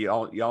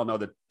 Y'all know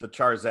that the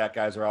Charzak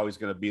guys are always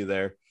going to be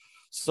there.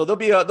 So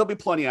there'll be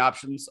plenty of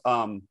options.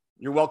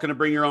 You're welcome to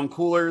bring your own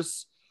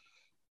coolers.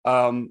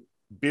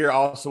 Beer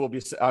also will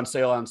be on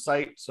sale on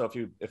site. So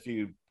if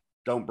you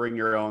don't bring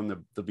your own,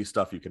 there'll be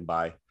stuff you can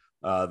buy.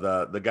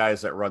 The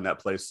guys that run that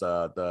place,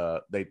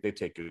 they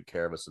take good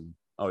care of us and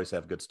always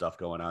have good stuff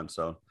going on.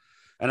 So,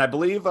 and I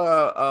believe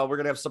we're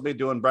gonna have somebody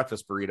doing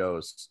breakfast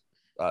burritos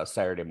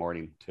Saturday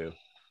morning too.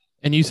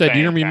 And you said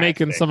you're gonna be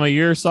making some of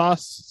your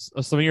sauce,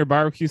 some of your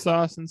barbecue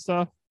sauce and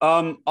stuff.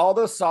 All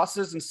those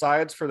sauces and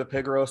sides for the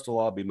pig roast will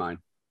all be mine.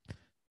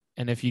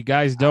 And if you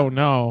guys don't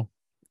know,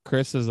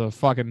 Chris is a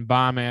fucking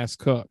bomb ass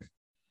cook.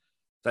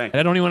 Thanks.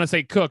 I don't even want to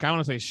say cook. I want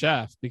to say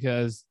chef,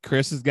 because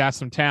Chris has got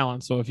some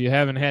talent. So if you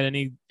haven't had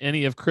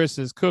any of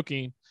Chris's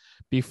cooking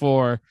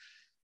before,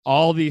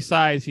 all these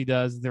sides he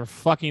does, they're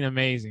fucking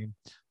amazing.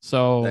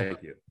 So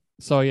thank you.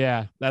 So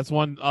yeah, that's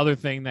one other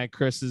thing that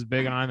Chris is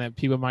big on that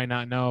people might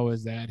not know,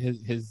 is that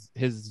his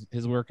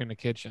work in the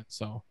kitchen.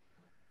 So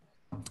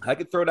I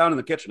could throw down in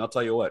the kitchen, I'll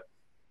tell you what.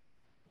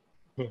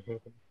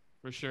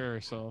 For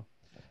sure. So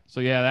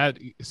yeah, that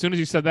as soon as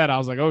you said that, I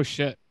was like, oh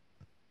shit.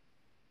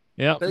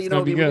 Yeah, we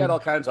got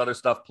all kinds of other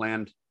stuff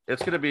planned.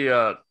 It's going to be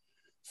a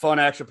fun,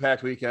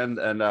 action-packed weekend,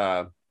 and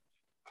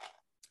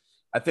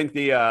I think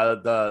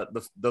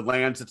the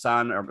lands it's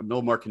on are a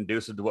little more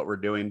conducive to what we're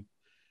doing.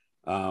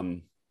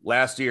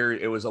 Last year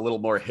it was a little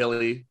more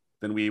hilly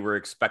than we were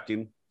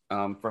expecting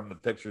from the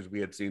pictures we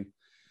had seen.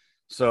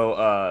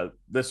 So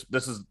this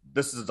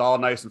is all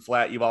nice and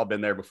flat. You've all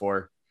been there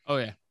before. Oh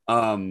yeah.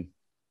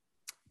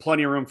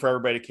 Plenty of room for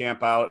everybody to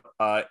camp out.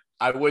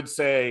 I would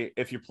say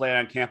if you plan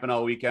on camping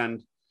all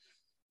weekend,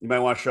 you might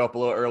want to show up a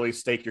little early,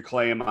 stake your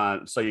claim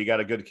on so you got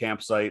a good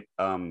campsite.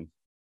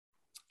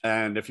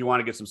 And if you want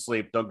to get some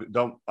sleep,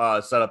 don't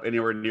set up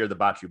anywhere near the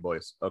Bocce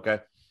Boys. Okay.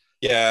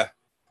 Yeah.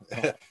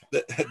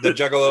 the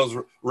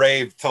Juggalos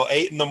raved till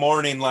 8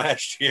 a.m.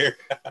 last year.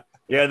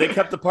 Yeah, they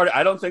kept the party.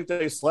 I don't think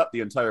they slept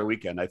the entire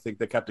weekend. I think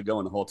they kept it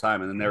going the whole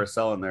time, and then they were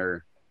selling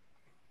their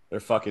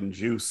fucking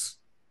juice.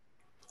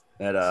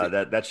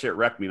 That shit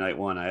wrecked me night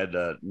one. I had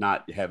to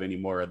not have any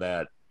more of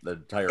that the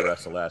entire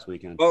rest of last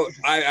weekend. Well,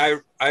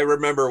 I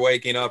remember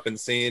waking up and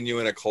seeing you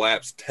in a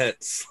collapsed tent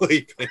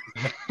sleeping.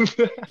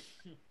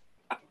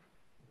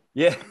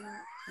 Yeah.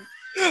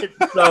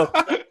 So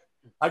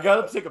I got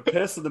up to take a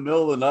piss in the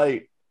middle of the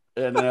night,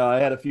 and I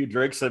had a few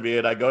drinks in me,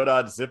 and I go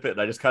down to zip it,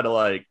 and I just kind of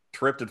like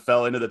tripped and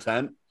fell into the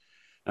tent.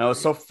 And I was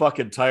so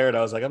fucking tired.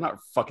 I was like, I'm not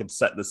fucking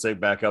setting this thing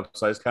back up.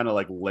 So I just kind of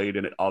like laid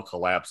in it, all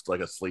collapsed like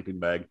a sleeping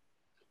bag.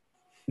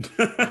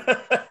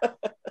 That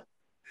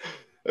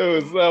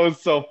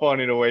was so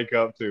funny to wake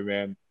up to,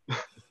 man.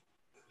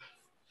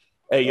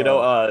 Hey,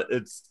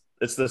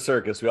 it's the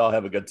circus. We all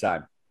have a good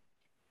time.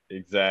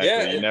 Exactly.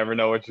 Yeah. You never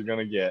know what you're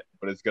gonna get,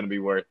 but it's gonna be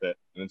worth it,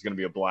 and it's gonna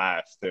be a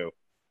blast too.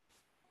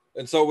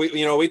 And so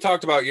we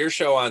talked about your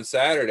show on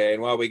Saturday,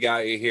 and while we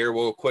got you here,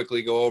 we'll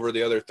quickly go over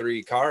the other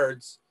 3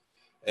 cards,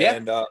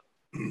 and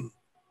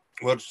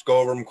we'll just go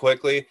over them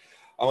quickly.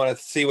 I want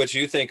to see what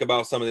you think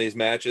about some of these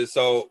matches.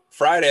 So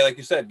Friday, like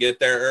you said, get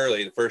there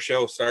early. The first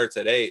show starts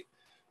at 8.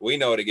 We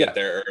know to get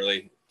there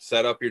early.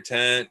 Set up your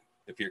tent.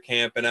 If you're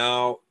camping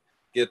out,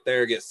 get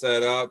there, get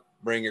set up,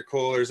 bring your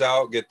coolers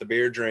out, get the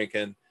beer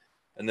drinking.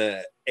 And then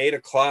at 8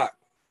 o'clock,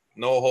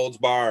 no holds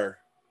bar,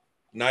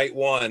 night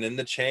 1 in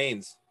the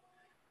chains.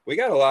 We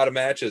got a lot of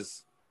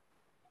matches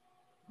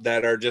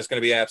that are just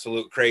going to be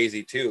absolute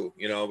crazy too.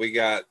 We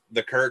got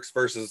the Kirks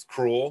versus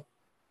Cruel,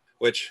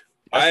 which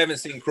I haven't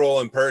seen Cruel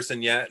in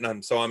person yet,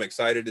 and I'm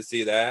excited to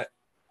see that.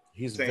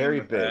 He's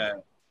very big,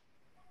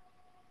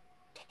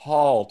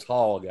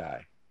 tall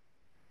guy.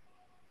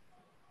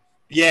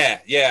 Yeah.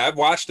 I've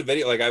watched the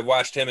video. Like I've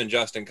watched him and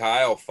Justin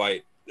Kyle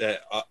fight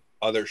at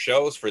other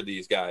shows for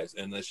these guys,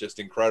 and it's just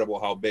incredible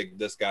how big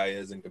this guy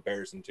is in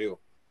comparison to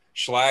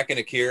Schlack and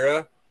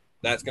Akira.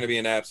 That's going to be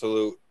an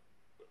absolute.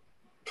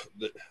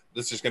 This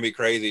is just going to be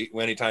crazy.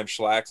 Anytime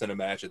Schlack's in a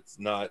match, it's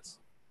nuts.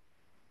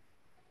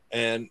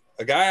 And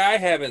a guy I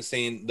haven't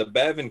seen, the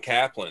Bevan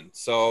Kaplan.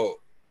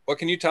 So, what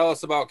can you tell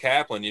us about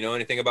Kaplan? You know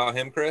anything about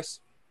him, Chris?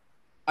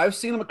 I've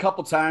seen him a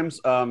couple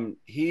times.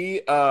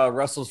 He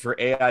wrestles for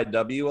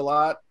AIW a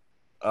lot.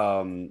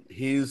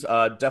 He's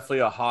definitely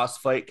a hoss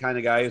fight kind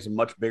of guy. He's a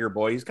much bigger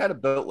boy. He's kind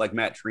of built like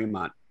Matt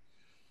Tremont.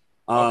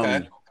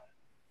 Okay.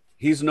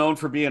 He's known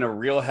for being a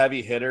real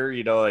heavy hitter.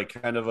 He's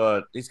kind of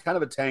a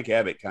Tank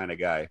Abbott kind of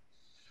guy.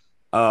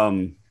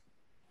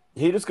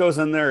 He just goes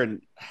in there,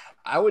 and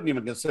I wouldn't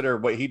even consider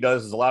what he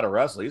does as a lot of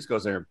wrestling. He just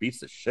goes there and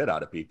beats the shit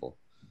out of people.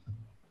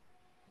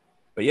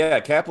 But yeah,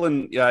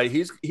 Kaplan,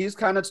 he's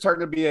kind of starting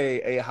to be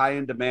a high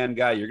in demand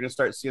guy. You're going to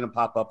start seeing him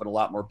pop up in a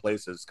lot more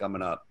places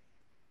coming up.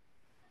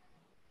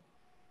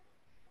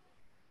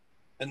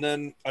 And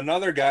then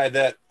another guy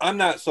that I'm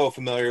not so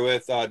familiar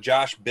with,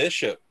 Josh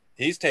Bishop.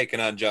 He's taking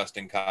on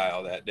Justin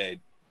Kyle that day.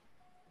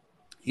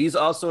 He's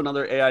also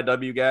another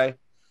AIW guy.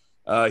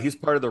 He's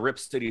part of the Rip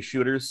City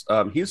Shooters.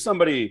 He's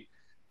somebody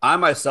I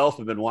myself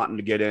have been wanting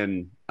to get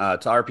in to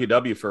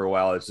RPW for a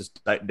while. It's just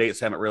dates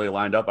haven't really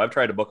lined up. I've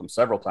tried to book him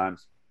several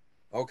times.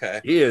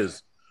 Okay. He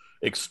is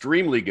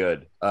extremely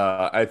good.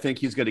 I think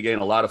he's going to gain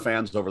a lot of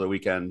fans over the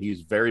weekend.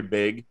 He's very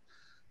big.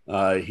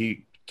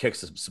 He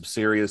kicks some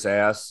serious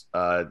ass.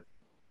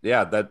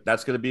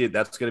 That's going to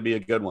be a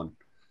good one.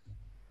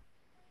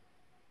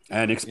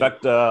 And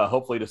expect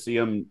hopefully to see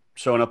him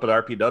showing up at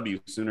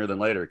RPW sooner than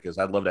later, because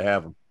I'd love to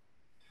have him.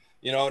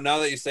 Now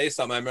that you say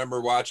something, I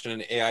remember watching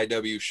an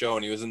AIW show,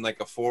 and he was in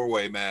like a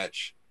 4-way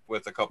match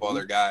with a couple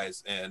other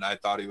guys, and I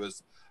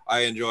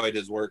enjoyed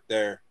his work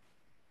there.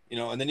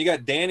 And then you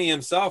got Danny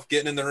himself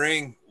getting in the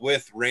ring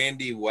with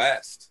Randy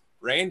West.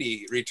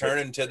 Randy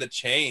returning to the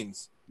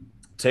chains.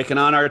 Taking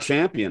on our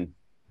champion.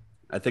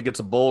 I think it's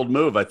a bold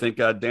move. I think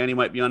Danny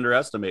might be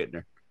underestimating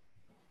her.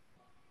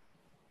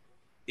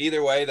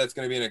 Either way, that's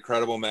going to be an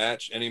incredible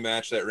match. Any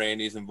match that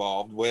Randy's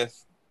involved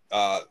with,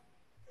 it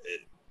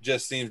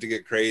just seems to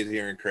get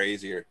crazier and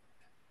crazier.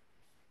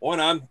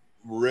 One I'm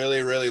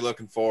really, really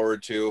looking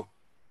forward to,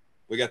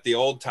 we got the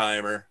Old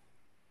Timer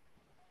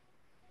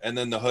and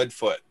then the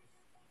Hoodfoot.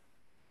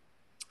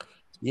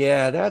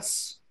 Yeah,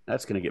 that's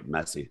going to get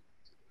messy.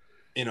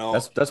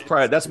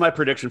 That's my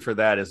prediction for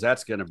that. Is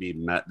that's going to be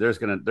they're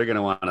going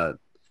to want to.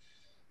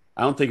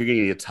 I don't think you're going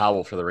to need a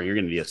towel for the ring. You're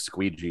going to need a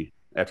squeegee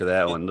after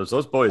that one.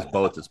 Those boys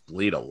both just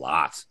bleed a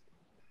lot,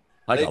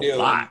 like they a do.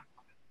 lot.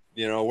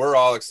 You know, we're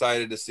all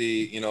excited to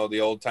see, you know,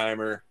 the old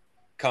timer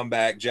come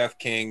back, Jeff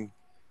King,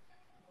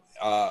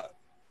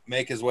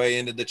 make his way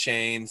into the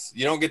chains.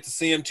 You don't get to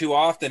see him too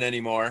often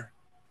anymore.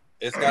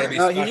 It's got to be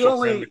special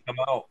for him to come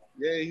out.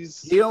 Yeah,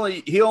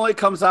 he only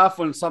comes off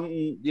when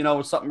something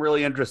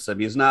really interests him.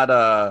 He's not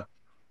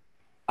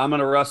I'm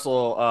gonna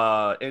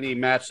wrestle any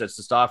match that's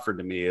just offered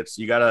to me. It's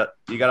you gotta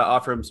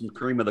offer him some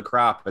cream of the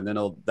crop, and then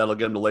that'll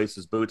get him to lace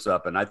his boots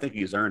up. And I think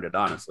he's earned it,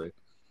 honestly.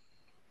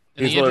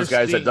 He's one of those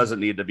guys that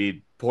doesn't need to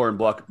be pouring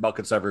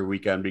buckets every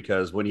weekend,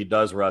 because when he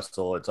does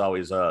wrestle, it's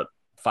always a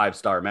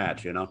 5-star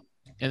match, you know.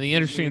 And the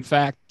interesting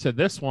fact to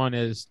this one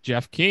is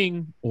Jeff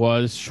King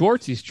was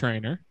Schwartz's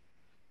trainer,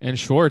 and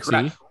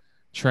Schwartzy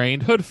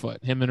trained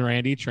Hoodfoot. Him and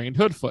Randy trained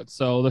Hoodfoot.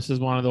 So this is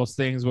one of those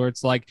things where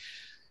it's like,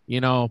 you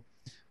know,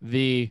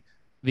 the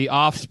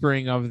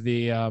offspring of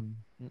the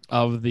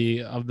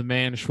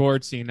man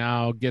Schwartzy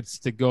now gets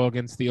to go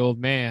against the old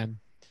man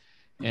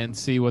and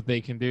see what they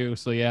can do.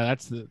 So yeah,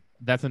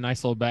 that's a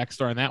nice little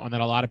backstory on that one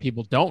that a lot of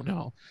people don't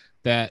know,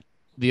 that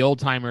the old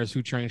timers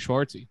who trained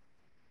Schwartzy.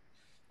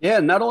 Yeah,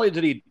 not only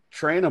did he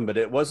train him, but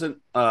it wasn't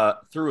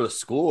through a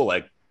school.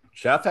 Like,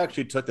 Jeff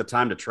actually took the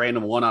time to train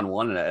him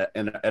one-on-one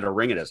at a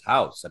ring at his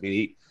house. I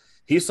mean,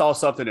 he saw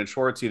something in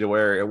Schwartzy to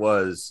where it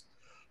was,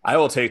 I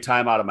will take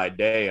time out of my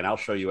day and I'll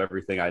show you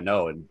everything I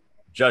know and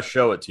just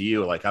show it to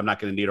you. Like, I'm not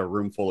going to need a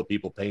room full of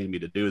people paying me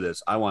to do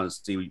this. I want to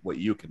see what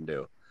you can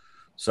do.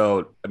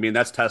 So, I mean,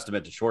 that's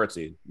testament to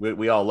Schwartzy.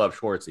 We all love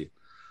Schwartzy.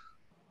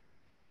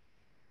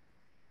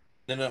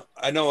 And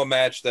I know a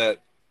match that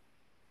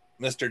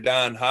Mr.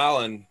 Don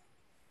Holland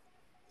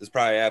is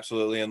probably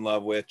absolutely in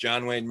love with,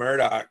 John Wayne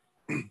Murdoch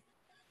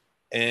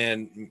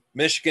and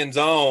Michigan's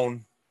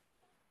own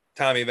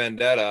Tommy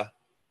Vendetta.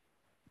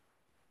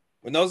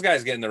 When those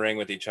guys get in the ring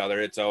with each other,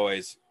 it's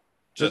always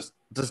just.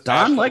 Does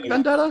Don like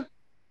Vendetta?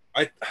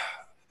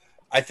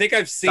 I think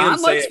I've seen Don him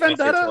say likes it once or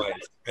Vendetta? twice.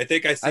 I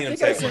think I've seen him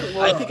say it.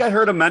 I think I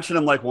heard him mention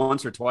him like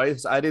once or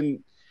twice. I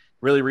didn't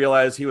really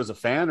realize he was a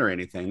fan or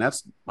anything.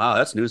 That's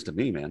news to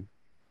me, man.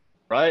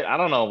 Right? I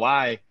don't know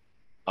why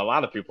a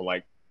lot of people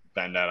like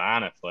Vendetta,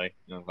 honestly.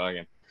 You know,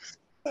 fucking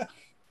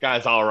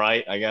guy's all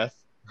right, I guess.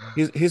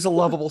 He's a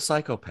lovable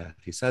psychopath.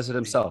 He says it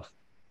himself.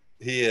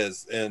 He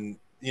is, and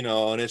you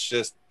know, and it's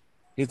just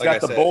he's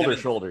got the boulder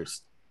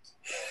shoulders.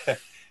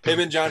 Him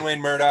and John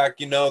Wayne Murdoch,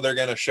 you know, they're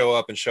gonna show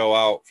up and show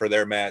out for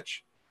their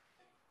match.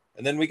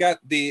 And then we got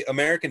the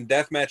American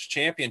Deathmatch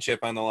Championship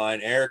on the line.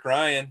 Eric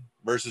Ryan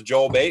versus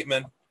Joel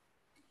Bateman.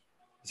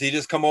 Does he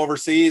just come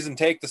overseas and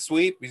take the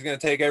sweep? He's going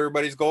to take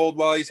everybody's gold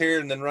while he's here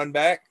and then run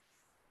back?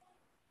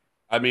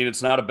 I mean,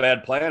 it's not a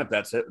bad plan if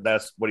that's it.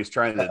 That's what he's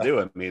trying to do.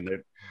 I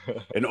mean,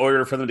 in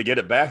order for them to get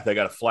it back, they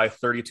got to fly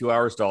 32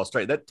 hours to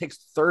Australia. That takes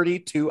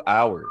 32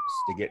 hours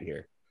to get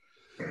here.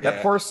 Yeah.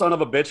 That poor son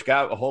of a bitch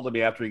got a hold of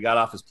me after he got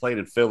off his plane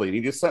in Philly, and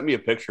he just sent me a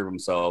picture of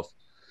himself,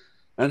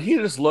 and he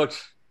just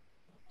looked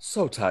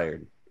so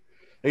tired.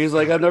 And he's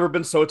like, I've never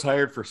been so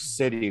tired for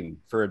sitting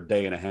for a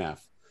day and a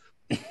half.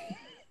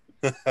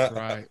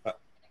 Right.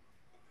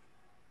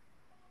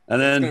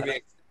 And then,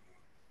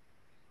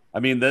 I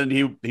mean,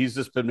 then he's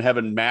just been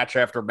having match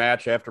after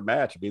match after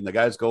match. I mean, the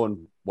guy's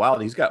going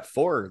wild. He's got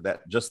 4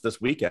 that just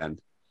this weekend.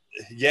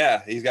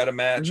 Yeah, he's got a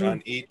match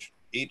on each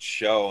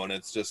show, and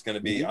it's just going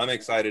to be. I'm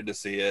excited to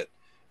see it.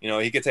 You know,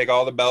 he could take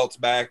all the belts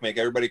back, make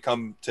everybody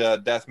come to a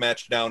death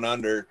match down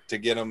under to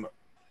get him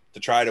to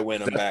try to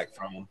win them back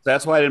from him.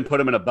 That's why I didn't put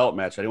him in a belt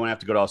match. I didn't want to have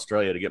to go to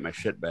Australia to get my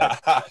shit back.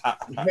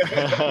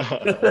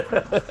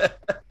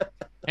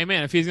 Hey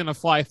man, if he's gonna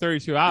fly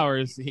 32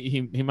 hours,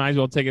 he might as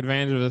well take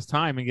advantage of his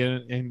time and get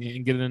it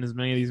in as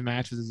many of these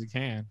matches as he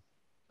can.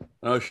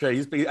 Oh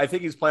shit! I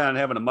think he's planning on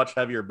having a much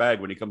heavier bag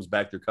when he comes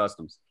back through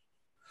customs.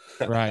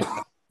 Right.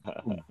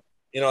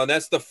 You know, and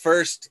that's the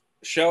first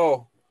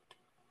show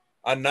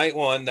on night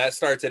 1 that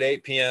starts at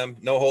 8 p.m.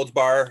 No holds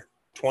bar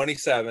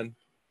 27,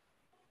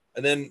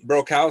 and then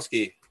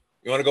Brokowski.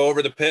 You want to go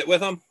over the pit with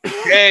him?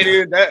 Hey,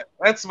 dude,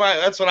 that's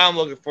what I'm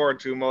looking forward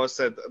to most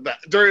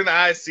during the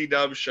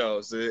ICW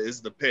shows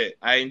is the pit.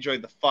 I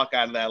enjoyed the fuck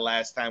out of that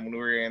last time when we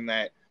were in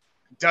that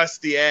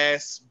dusty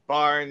ass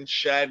barn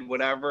shed,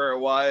 whatever it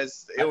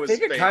was. I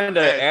think it kind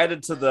of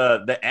added to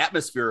the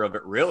atmosphere of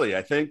it. Really,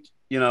 I think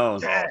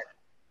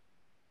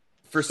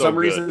for some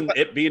reason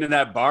it being in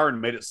that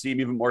barn made it seem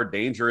even more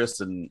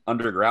dangerous and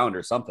underground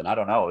or something. I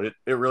don't know. It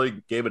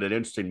really gave it an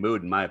interesting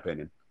mood, in my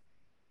opinion.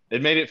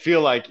 It made it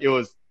feel like it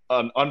was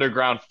an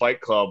underground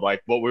fight club.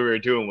 Like what we were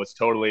doing was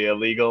totally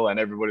illegal and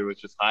everybody was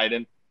just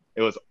hiding.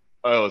 It was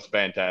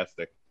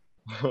fantastic.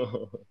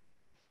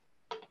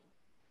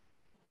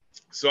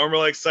 So I'm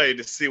really excited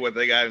to see what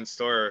they got in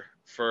store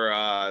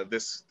for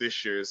this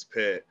year's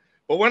pit.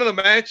 But one of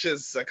the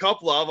matches, a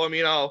couple of them,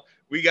 you know,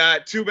 we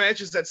got 2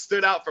 matches that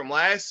stood out from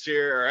last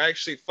year are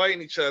actually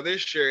fighting each other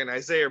this year, in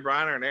Isaiah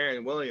Bronner and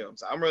Aaron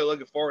Williams. I'm really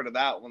looking forward to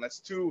that one. That's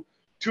two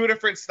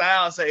different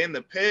styles that in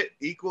the pit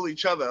equal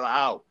each other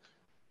out.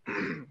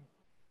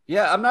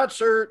 Yeah, I'm not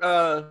sure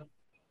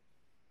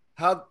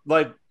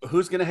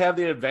who's going to have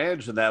the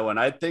advantage in that one.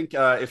 I think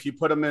if you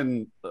put them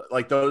in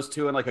like those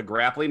two in like a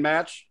grappling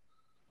match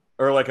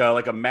or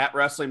like a mat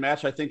wrestling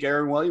match, I think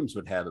Aaron Williams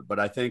would have it. But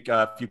I think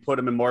if you put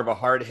him in more of a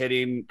hard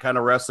hitting kind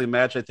of wrestling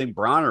match, I think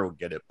Bronner would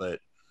get it.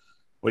 But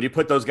when you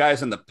put those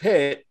guys in the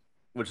pit,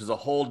 which is a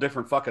whole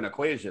different fucking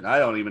equation, I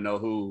don't even know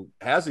who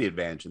has the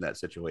advantage in that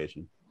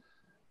situation.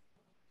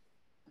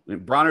 I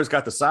mean, Bronner's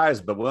got the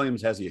size, but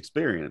Williams has the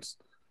experience.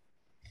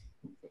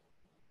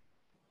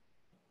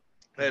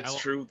 That's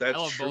true. That's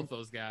I love true. both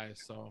those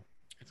guys, so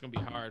it's gonna be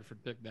hard for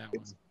pick that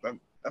one.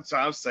 That's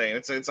what I'm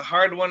saying. It's a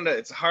hard one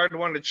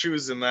to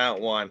choose in that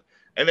one.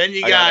 And then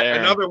you got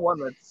another one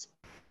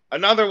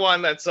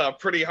that's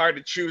pretty hard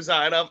to choose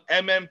out of.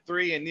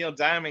 MM3 and Neil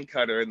Diamond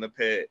Cutter in the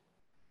pit.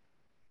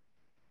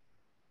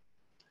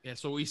 Yeah,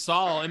 so we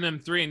saw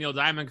MM3 and Neil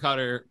Diamond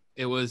Cutter.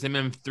 It was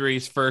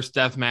MM3's first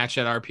death match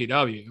at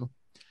RPW,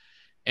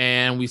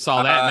 and we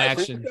saw that match.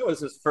 I think that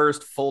was his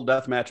first full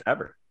death match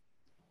ever.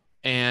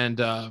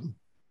 And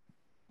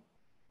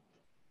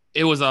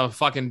it was a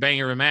fucking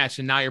banger of a match,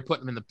 and now you're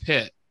putting him in the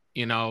pit.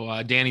 You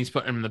know, Danny's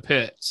putting him in the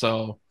pit.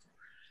 So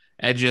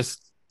it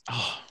just,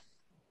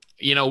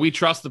 we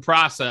trust the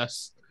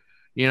process,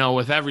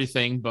 with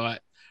everything.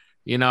 But,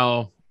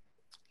 it's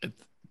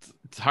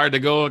hard to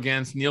go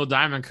against Neil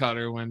Diamond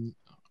Cutter when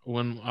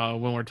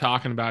we're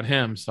talking about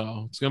him.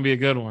 So it's going to be a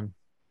good one.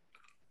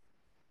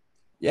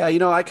 Yeah,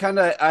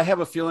 I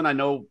have a feeling I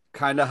know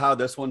kind of how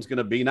this one's going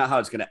to be, not how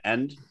it's going to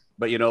end.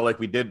 But, like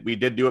we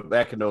did do it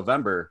back in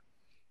November.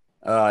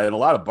 And a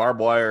lot of barbed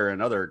wire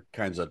and other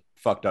kinds of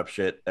fucked up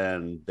shit.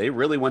 And they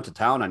really went to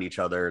town on each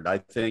other. And I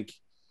think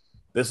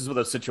this is one of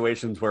those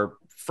situations where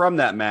from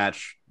that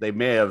match, they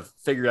may have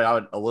figured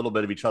out a little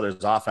bit of each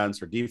other's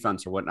offense or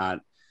defense or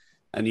whatnot.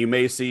 And you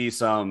may see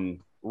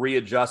some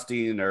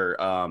readjusting or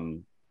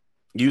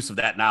use of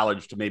that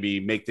knowledge to maybe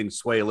make things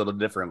sway a little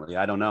differently.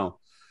 I don't know.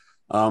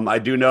 I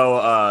do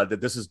know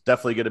that this is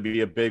definitely going to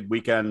be a big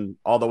weekend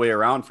all the way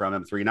around from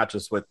M3, not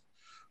just with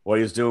what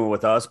he's doing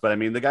with us, but I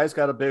mean, the guy's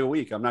got a big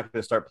week. I'm not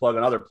going to start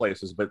plugging other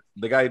places, but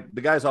the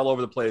guy's all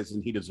over the place,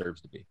 and he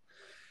deserves to be.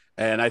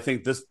 And I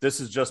think this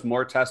is just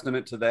more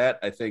testament to that.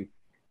 I think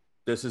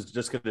this is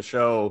just going to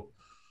show.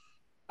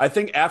 I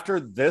think after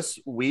this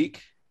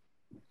week,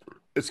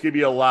 it's going to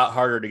be a lot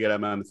harder to get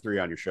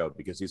MM3 on your show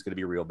because he's going to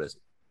be real busy.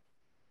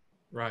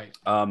 Right.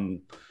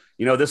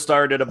 This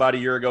started about a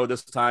year ago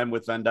this time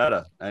with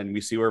Vendetta, and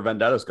we see where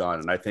Vendetta's gone.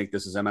 And I think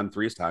this is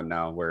MM3's time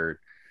now where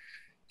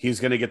he's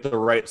going to get the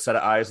right set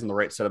of eyes and the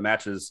right set of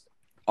matches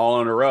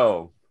all in a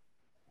row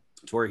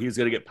to where he's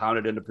going to get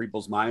pounded into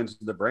people's minds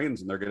and the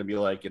brains. And they're going to be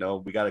like,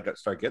 we got to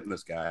start getting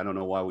this guy. I don't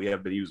know why we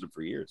have been using him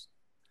for years.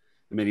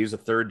 I mean, he's a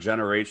third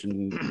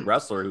generation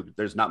wrestler who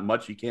there's not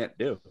much he can't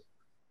do.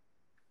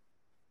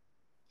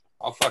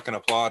 I'll fucking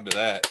applaud to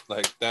that.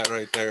 Like that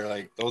right there.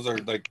 Like those are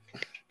like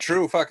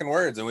true fucking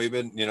words. And we've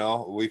been,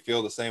 we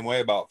feel the same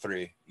way about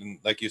 3. And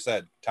like you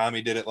said,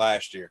 Tommy did it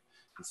last year.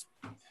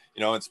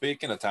 And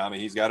speaking of Tommy,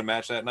 he's got a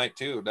match that night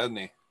too, doesn't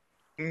he?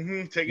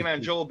 Mm-hmm. Taking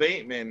on Joel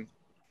Bateman.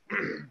 I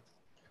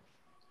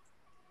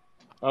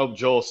hope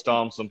Joel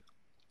stomps him.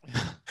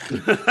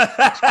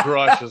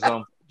 Crushes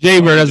him.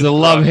 Jaybird has a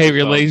love-hate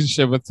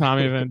relationship with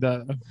Tommy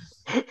Vendetta.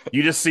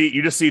 You just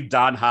see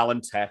Don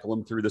Holland tackle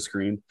him through the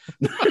screen.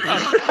 You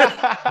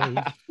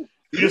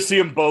just see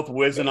them both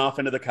whizzing off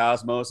into the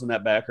cosmos in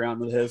that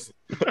background with his.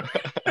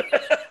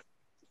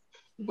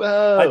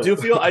 Whoa. I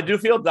do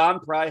feel Don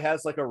probably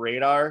has like a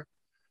radar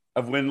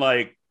of when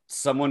like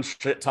someone's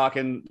shit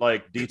talking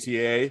like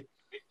DTA,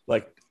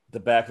 like the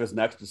back of his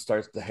neck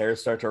the hair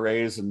start to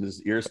raise and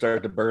his ears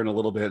start to burn a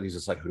little bit. And he's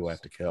just like, who do I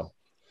have to kill?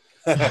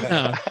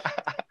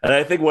 And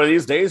I think one of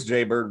these days,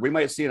 Jaybird, we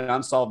might see an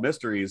Unsolved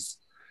Mysteries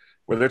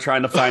where they're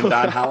trying to find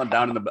Don Holland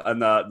down in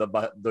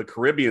the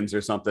Caribbeans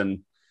or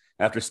something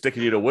after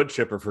sticking you to wood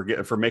chipper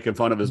for making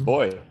fun of his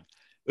boy.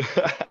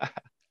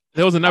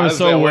 There was an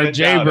episode where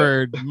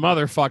Jaybird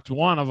motherfucked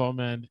one of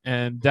them,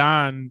 and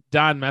Don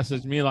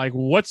messaged me like,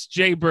 "What's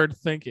Jaybird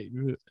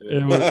thinking?"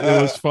 It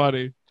was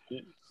funny.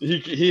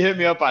 He hit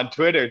me up on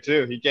Twitter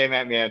too. He came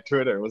at me on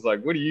Twitter and was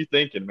like, "What are you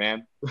thinking,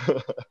 man?"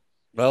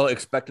 Well,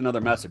 expect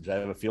another message. I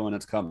have a feeling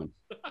it's coming.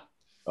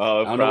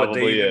 Oh, I don't know what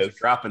day you're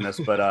dropping this,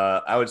 but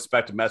I would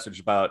expect a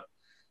message about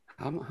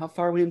how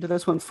far are we into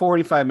this one?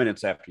 45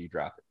 minutes after you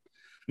drop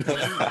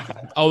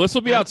it. Oh, this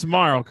will be out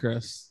tomorrow,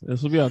 Chris.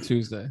 This will be out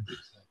Tuesday.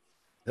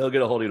 He'll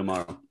get a hold of you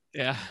tomorrow.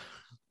 Yeah.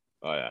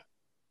 Oh yeah.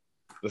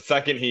 The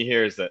second he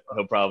hears it,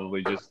 he'll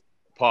probably just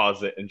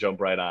pause it and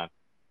jump right on.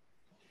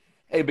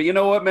 Hey, but you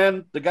know what,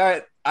 man? The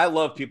guy, I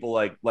love people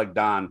like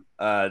Don.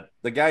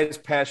 The guy is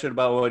passionate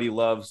about what he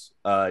loves.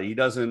 He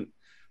doesn't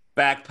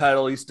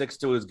backpedal. He sticks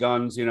to his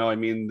guns.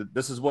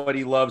 This is what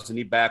he loves and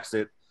he backs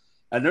it.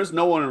 And there's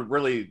no one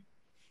really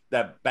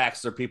that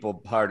backs their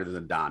people harder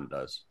than Don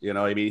does.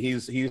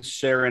 He's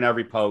sharing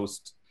every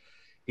post.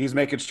 He's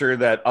making sure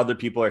that other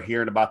people are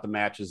hearing about the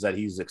matches that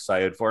he's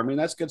excited for. I mean,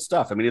 that's good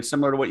stuff. I mean, it's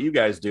similar to what you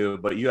guys do,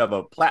 but you have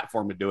a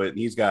platform to do it, and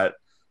he's got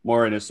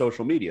more in his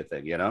social media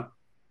thing,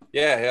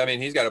 Yeah, I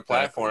mean, he's got a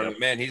platform.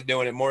 Man, he's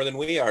doing it more than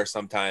we are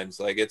sometimes.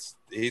 Like,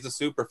 he's a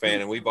super fan,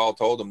 and we've all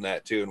told him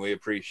that, too, and we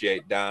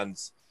appreciate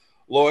Don's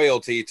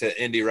loyalty to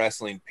indie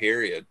wrestling,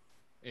 period.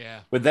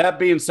 Yeah. With that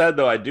being said,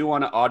 though, I do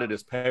want to audit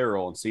his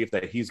payroll and see if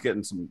he's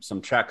getting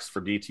some checks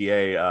for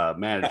DTA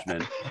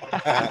management,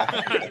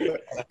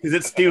 because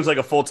it seems like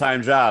a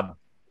full-time job.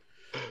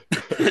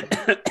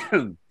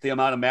 The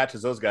amount of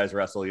matches those guys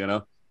wrestle, you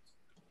know.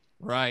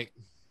 Right.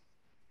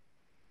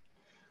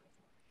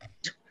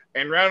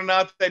 And rounding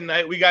out that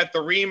night, we got the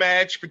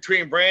rematch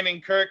between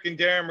Brandon Kirk and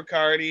Darren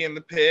McCarty in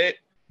the pit.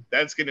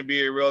 That's going to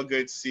be a real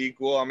good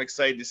sequel. I'm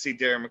excited to see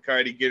Darren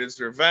McCarty get his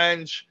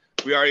revenge.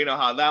 We already know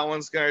how that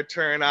one's going to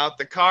turn out.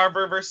 The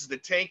Carver versus the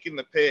Tank in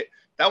the pit.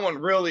 That one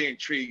really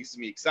intrigues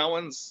me because that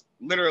one's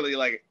literally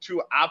like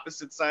two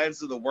opposite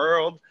sides of the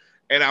world.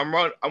 And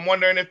I'm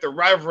wondering if the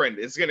Reverend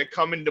is going to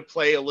come into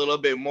play a little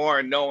bit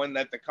more, knowing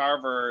that the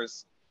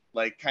Carver's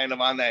like kind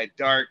of on that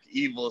dark,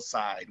 evil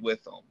side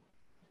with them.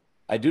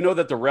 I do know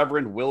that the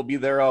Reverend will be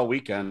there all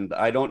weekend.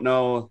 I don't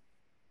know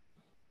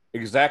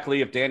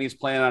exactly if Danny's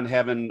planning on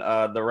having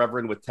the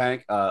Reverend with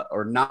Tank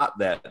or not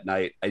that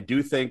night. I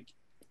do think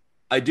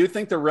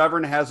the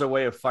Reverend has a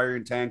way of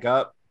firing Tank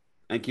up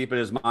and keeping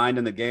his mind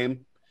in the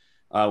game.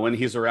 When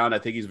he's around, I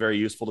think he's very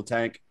useful to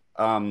Tank.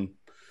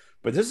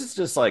 But this is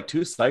just like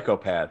two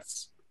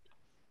psychopaths.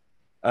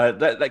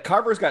 That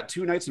Carver's got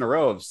 2 nights in a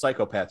row of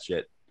psychopath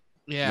shit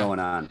going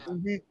on.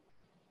 Mm-hmm.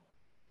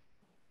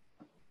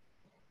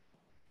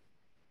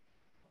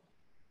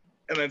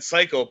 And then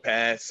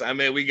psychopaths. I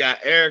mean, we got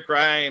Eric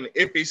Ryan,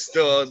 if he's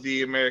still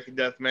the American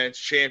Deathmatch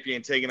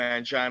champion, taking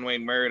on John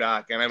Wayne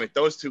Murdoch. And I mean,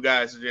 those two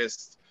guys are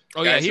just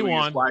he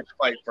won. Just watch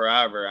fight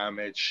forever. I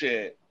mean,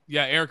 shit.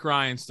 Yeah, Eric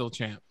Ryan's still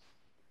champ.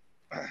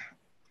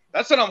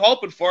 That's what I'm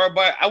hoping for,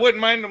 but I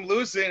wouldn't mind them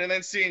losing and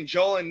then seeing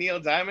Joel and Neil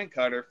Diamond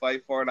Cutter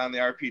fight for it on the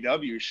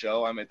RPW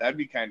show. I mean, that'd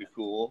be kind of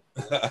cool.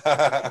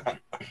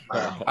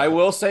 I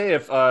will say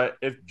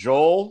if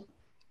Joel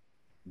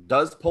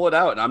does pull it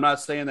out, and I'm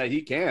not saying that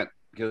he can't,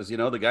 because, you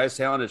know, the guy's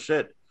talented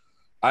shit.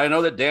 I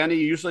know that Danny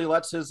usually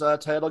lets his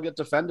title get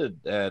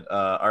defended at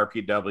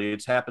RPW.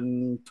 It's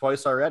happened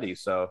twice already.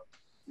 So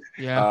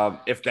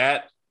if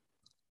that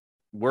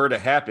were to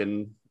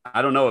happen,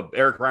 I don't know.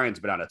 Eric Ryan's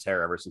been on a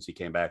tear ever since he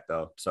came back,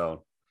 though.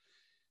 So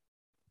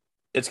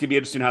it's going to be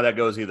interesting how that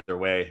goes either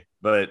way.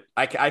 But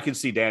I can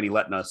see Danny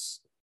letting us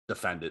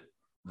defend it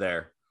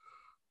there.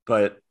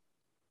 But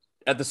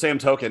at the same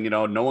token, you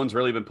know, no one's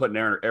really been putting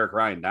Eric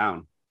Ryan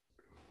down.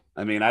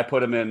 I mean, I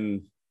put him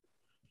in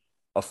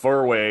a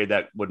four-way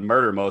that would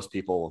murder most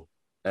people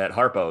at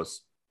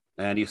Harpo's,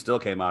 and he still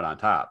came out on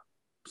top.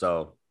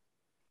 So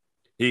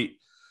he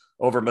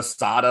over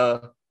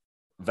Masada,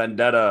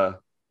 Vendetta,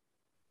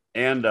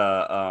 and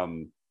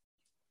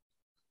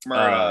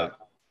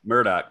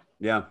Murdoch.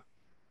 Yeah.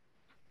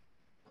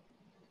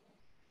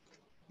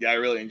 Yeah, I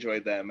really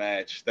enjoyed that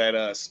match.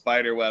 That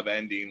spiderweb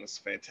ending was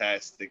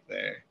fantastic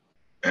there.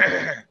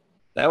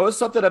 That was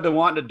something I've been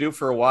wanting to do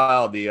for a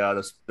while,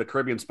 the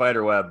Caribbean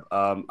spiderweb.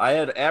 I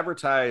had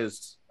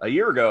advertised a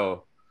year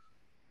ago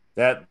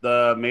that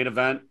the main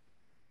event,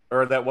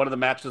 or that one of the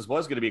matches,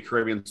 was going to be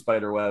Caribbean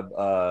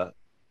spiderweb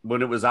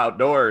when it was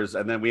outdoors,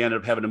 and then we ended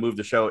up having to move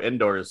the show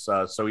indoors.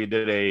 So we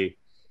did a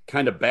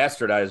kind of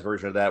bastardized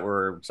version of that,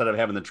 where instead of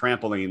having the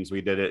trampolines,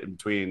 we did it in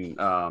between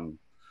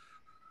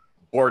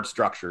board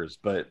structures.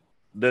 But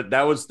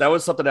that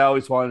was something I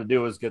always wanted to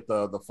do, was get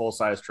the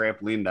full-size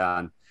trampoline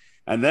down.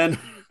 And then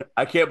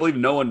I can't believe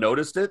no one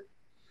noticed it,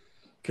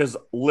 because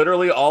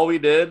literally all we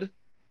did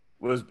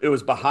was, it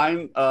was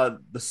behind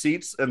the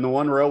seats in the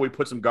one row. We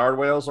put some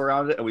guardrails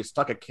around it, and we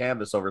stuck a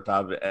canvas over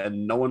top of it,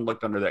 and no one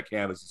looked under that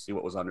canvas to see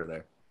what was under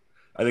there.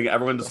 I think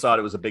everyone just thought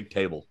it was a big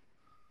table.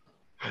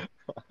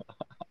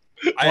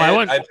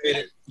 I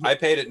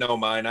paid it no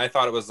mind. I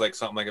thought it was like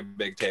something like a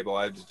big table.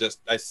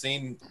 I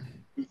seen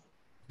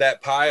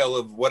that pile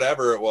of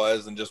whatever it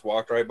was and just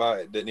walked right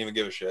by it. Didn't even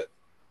give a shit.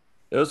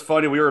 It was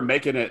funny. We were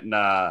making it,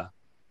 and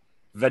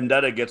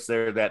Vendetta gets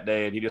there that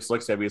day, and he just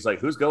looks at me. He's like,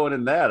 "Who's going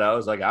in that?" I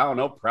was like, "I don't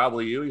know,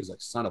 probably you." He's like,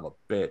 "Son of a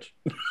bitch."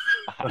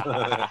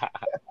 And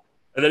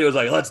then he was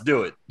like, "Let's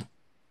do it."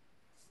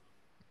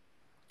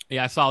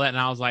 Yeah, I saw that, and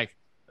I was like,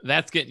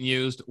 "That's getting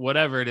used.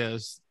 Whatever it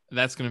is,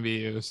 that's going to be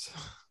used."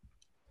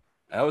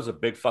 That was a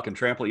big fucking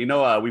trampoline. You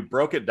know, we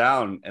broke it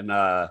down, and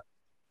I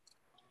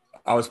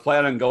was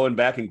planning on going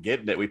back and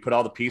getting it. We put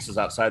all the pieces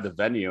outside the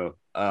venue,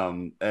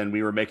 and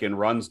we were making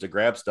runs to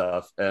grab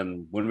stuff.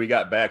 And when we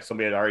got back,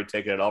 somebody had already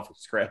taken it off for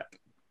scrap.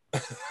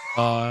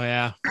 Oh,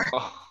 yeah.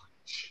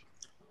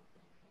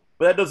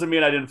 But that doesn't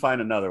mean I didn't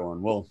find another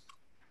one.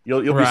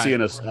 You'll be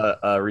seeing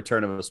a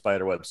return of a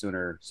spiderweb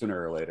sooner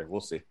or later.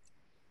 We'll see.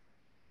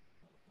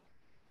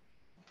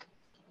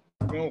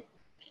 Well,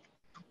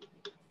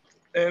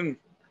 and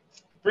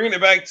bringing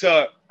it back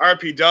to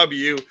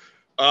RPW,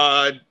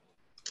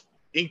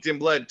 Inked in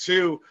Blood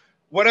 2,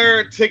 what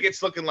are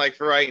tickets looking like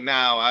for right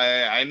now?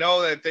 I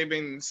know that they've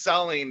been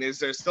selling. Is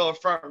there still a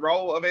front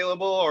row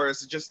available, or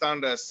is it just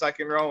down to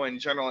second row and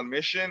general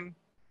admission?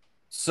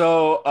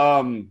 So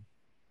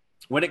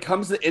when it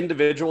comes to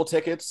individual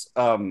tickets,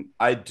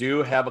 I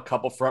do have a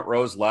couple front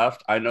rows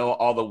left. I know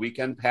all the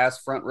weekend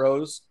pass front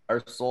rows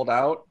are sold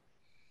out.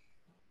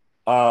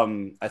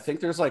 I think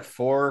there's like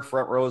 4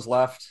 front rows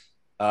left.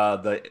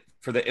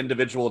 for the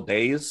individual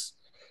days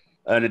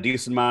and a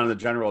decent amount of the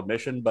general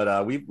admission.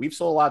 But we've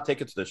sold a lot of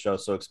tickets to the show,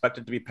 so expect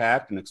it to be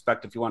packed, and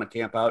expect if you want to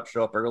camp out,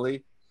 show up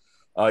early.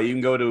 You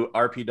can go to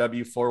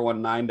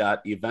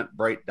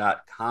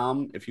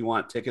rpw419.eventbrite.com if you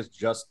want tickets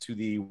just to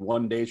the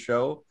one-day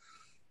show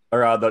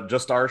or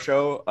just our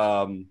show.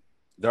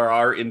 There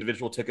are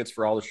individual tickets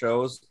for all the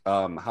shows.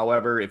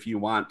 However, if you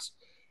want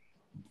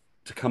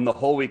to come the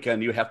whole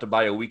weekend, you have to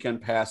buy a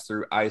weekend pass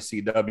through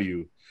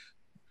ICW,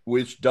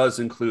 which does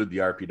include the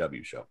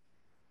RPW show.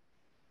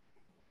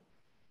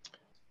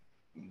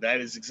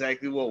 That is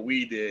exactly what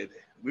we did.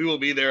 We will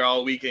be there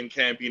all weekend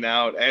camping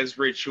out as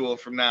ritual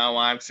from now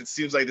on. It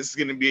seems like this is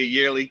going to be a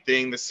yearly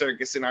thing. The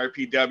circus and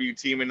RPW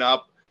teaming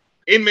up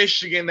in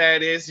Michigan,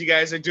 that is. You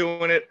guys are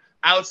doing it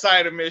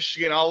outside of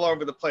Michigan, all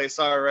over the place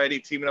already,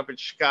 teaming up in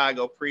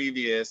Chicago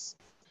previous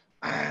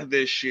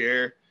this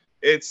year.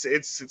 It's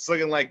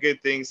looking like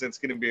good things. It's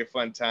going to be a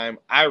fun time.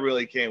 I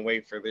really can't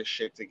wait for this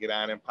shit to get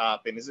on and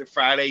pop in. Is it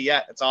Friday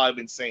yet? That's all I've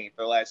been saying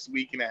for the last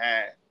week and a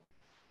half.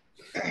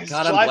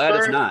 God, I'm glad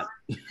it's not.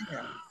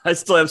 I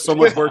still have so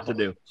much work to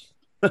do.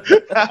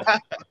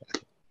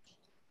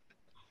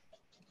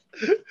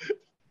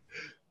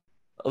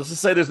 Let's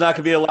just say there's not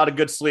going to be a lot of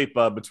good sleep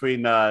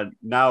between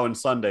now and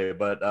Sunday,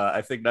 but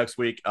I think next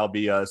week I'll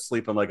be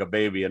sleeping like a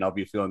baby and I'll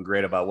be feeling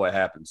great about what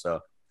happened.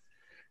 So,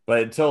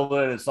 but until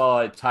then, it's all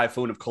a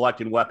typhoon of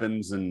collecting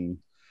weapons and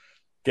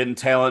getting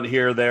talent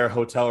here, there,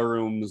 hotel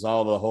rooms,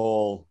 all the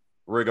whole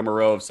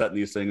rigmarole of setting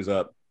these things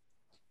up.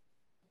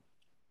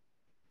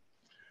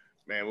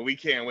 Man, well, we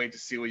can't wait to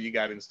see what you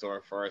got in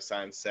store for us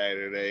on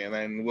Saturday. And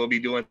then we'll be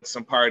doing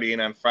some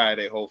partying on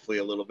Friday, hopefully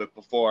a little bit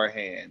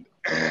beforehand.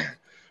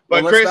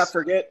 But let's not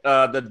forget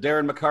the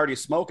Darren McCarty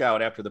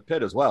smokeout after the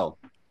pit as well.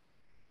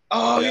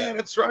 Oh, yeah,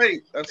 that's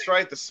right. That's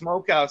right. The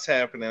smokeout's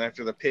happening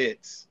after the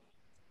pits.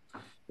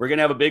 We're going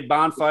to have a big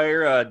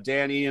bonfire.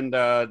 Danny and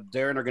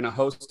Darren are going to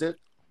host it.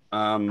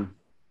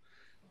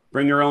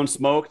 Bring your own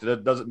smoke.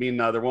 That doesn't mean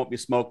there won't be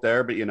smoke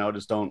there, but,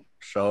 just don't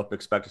show up,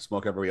 expect to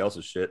smoke everybody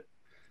else's shit.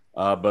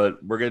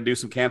 But we're going to do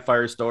some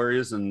campfire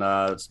stories and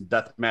some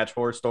deathmatch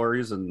horror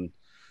stories. And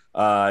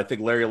I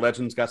think Larry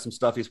Legend's got some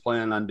stuff he's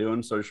planning on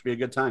doing, so it should be a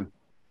good time.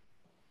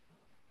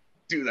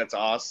 Dude, that's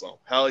awesome.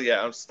 Hell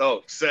yeah, I'm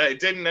stoked. So it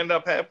didn't end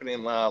up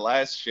happening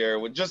last year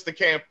with just the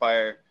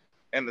campfire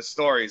and the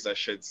stories, I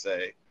should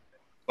say.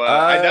 But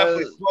I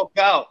definitely smoked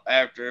out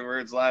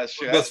afterwards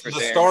last year. The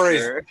stories,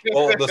 sure.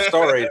 Well, the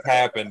stories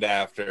happened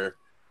after.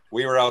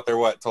 We were out there,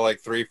 till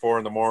like 3-4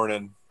 in the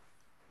morning.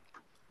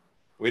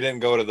 We didn't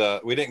go to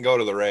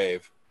the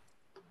rave.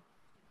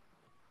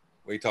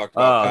 We talked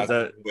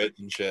about wit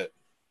and shit.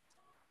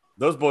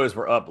 Those boys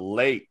were up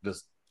late.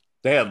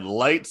 They had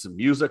lights and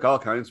music, all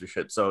kinds of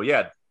shit. So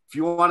yeah, if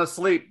you want to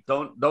sleep,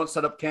 don't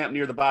set up camp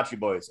near the Bocce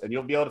Boys, and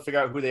you'll be able to figure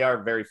out who they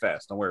are very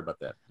fast. Don't worry about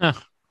that.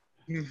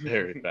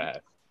 Very fast.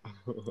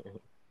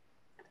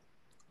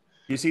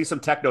 You see some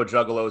techno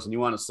juggalos and you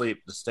want to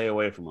sleep, just stay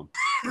away from them.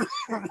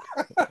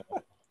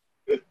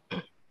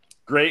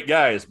 Great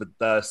guys, but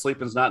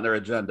sleeping's not in their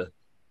agenda.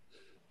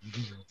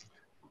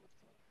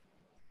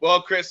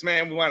 Well, Chris,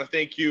 man, we want to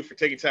thank you for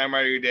taking time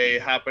out of your day,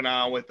 hopping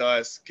on with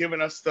us, giving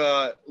us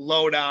the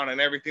lowdown and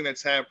everything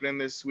that's happening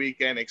this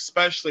weekend,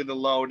 especially the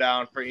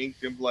lowdown for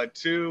Inked in Blood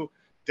 2,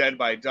 Dead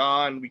by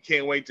Dawn. We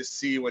can't wait to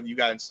see what you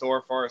got in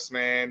store for us,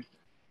 man.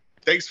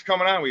 Thanks for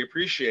coming on. We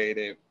appreciate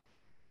it.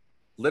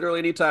 Literally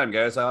anytime,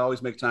 guys. I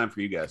always make time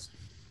for you guys.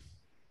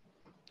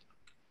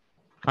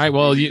 All right.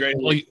 Well,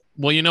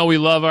 we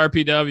love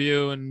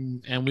RPW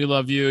and we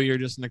love you. You're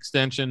just an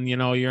extension.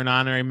 You're an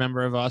honorary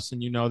member of us,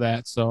 and you know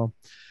that. So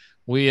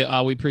we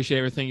appreciate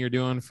everything you're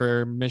doing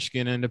for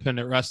Michigan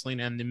independent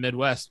wrestling and the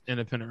Midwest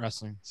independent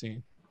wrestling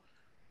scene.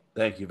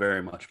 Thank you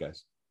very much,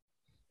 guys.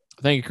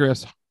 Thank you,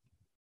 Chris.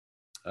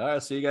 All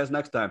right. See you guys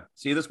next time.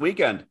 See you this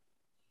weekend.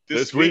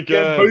 This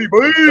weekend, baby.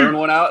 Turn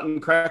one out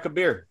and crack a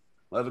beer.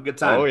 We'll have a good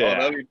time. Oh,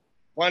 yeah.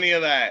 Plenty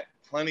of that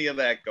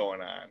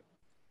going on.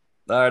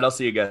 All right. I'll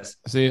see you guys.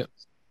 See you.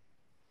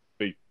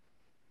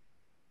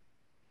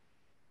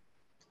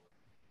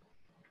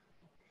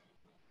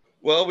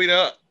 Well, we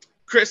know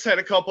Chris had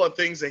a couple of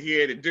things that he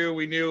had to do.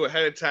 We knew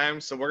ahead of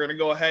time, so we're going to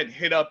go ahead and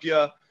hit up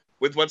you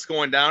with what's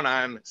going down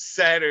on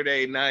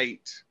Saturday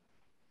night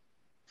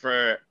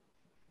for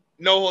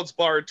No Holds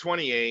Barred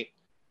 28.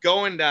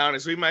 Going down,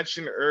 as we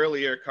mentioned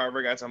earlier,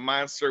 Carver got a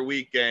monster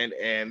weekend,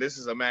 and this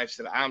is a match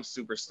that I'm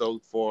super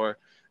stoked for.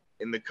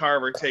 In the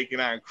Carver taking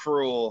on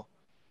Cruel.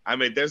 I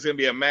mean, there's going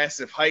to be a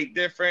massive height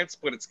difference,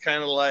 but it's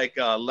kind of like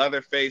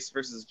Leatherface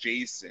versus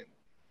Jason.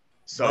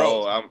 So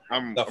bro,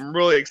 I'm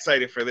really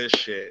excited for this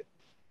shit.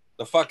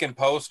 The fucking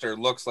poster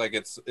looks like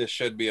it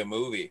should be a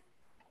movie.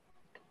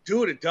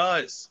 Dude, it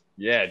does.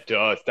 Yeah, it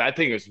does. That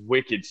thing is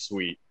wicked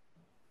sweet.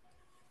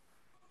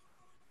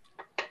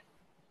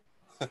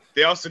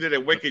 They also did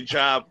a wicked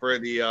job for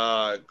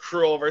the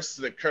Cruel versus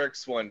the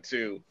Kirks one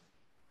too.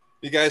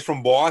 You guys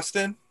from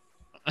Boston?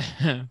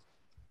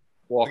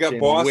 We got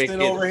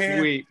Boston over here.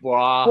 Sweet,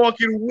 wow.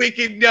 Fucking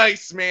wicked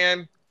nice,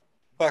 man.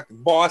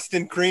 Fucking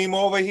Boston cream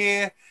over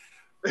here.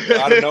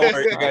 Out of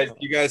nowhere,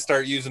 you guys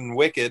start using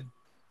Wicked.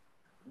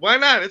 Why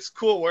not? It's a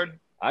cool word.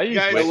 I use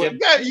guys,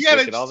 Wicked. you gotta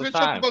Wicked all the switch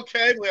up time. the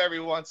vocabulary every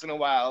once in a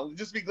while.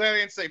 Just be glad I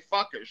didn't say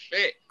fuck or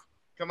shit.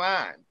 Come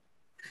on.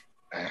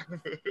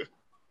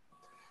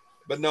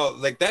 But no,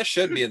 like that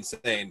should be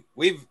insane.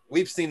 We've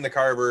seen the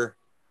Carver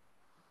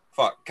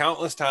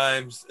countless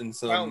times and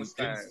some Countless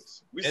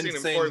times. We've seen him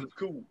insane- before it was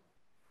cool.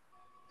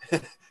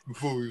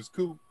 before he was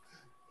cool.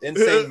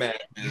 Insane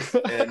matches.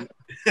 And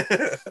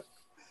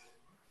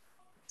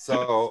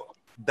so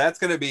that's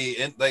gonna be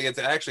it's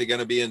actually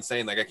gonna be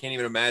insane. Like I can't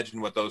even imagine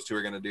what those two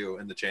are gonna do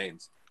in the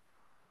chains.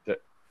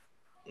 It's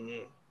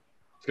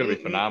gonna be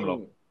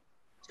phenomenal.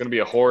 It's gonna be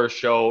a horror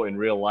show in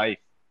real life.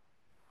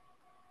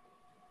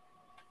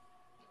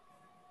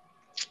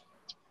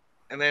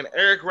 And then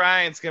Eric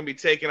Ryan's gonna be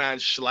taking on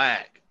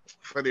Schlack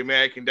for the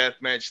American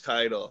Deathmatch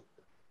title.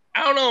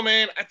 I don't know,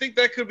 man. I think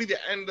that could be the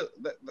end of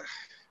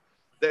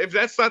if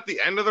that's not the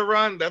end of the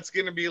run, that's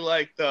gonna be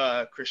like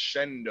the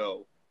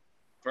crescendo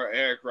for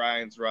Eric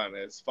Ryan's run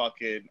as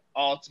fucking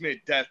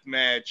ultimate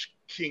deathmatch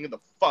king of the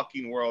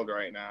fucking world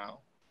right now.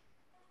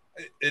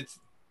 It's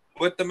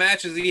with the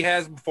matches he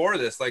has before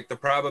this, like the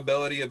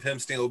probability of him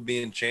still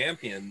being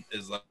champion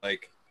is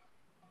like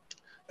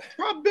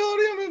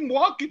probability of him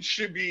walking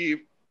should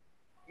be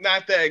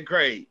not that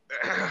great.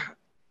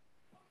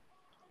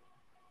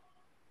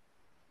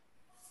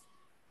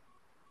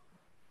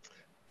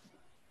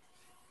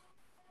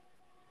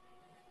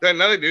 Then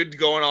another dude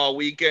going all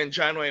weekend,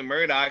 John Wayne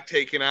Murdoch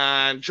taking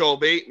on Joel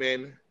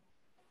Bateman.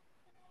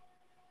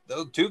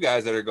 Those two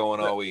guys that are going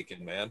all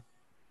weekend, man.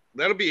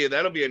 That'll be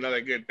another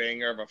good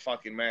banger of a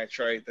fucking match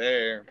right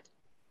there.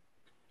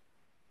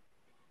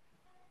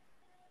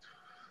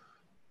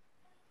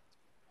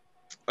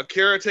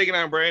 Akira taking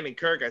on Brandon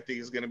Kirk, I think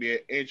is going to be an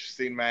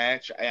interesting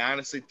match. I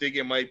honestly think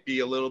it might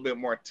be a little bit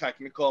more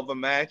technical of a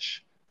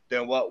match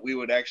than what we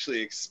would actually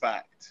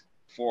expect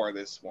for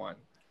this one.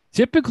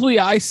 Typically,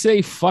 I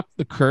say fuck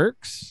the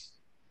Kirks,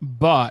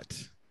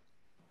 but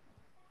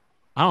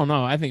I don't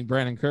know. I think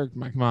Brandon Kirk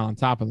might come out on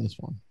top of this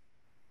one.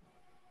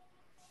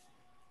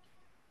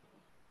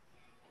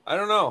 I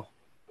don't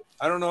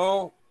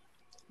know,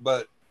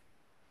 but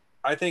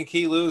I think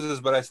he loses,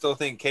 but I still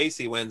think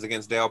Casey wins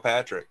against Dale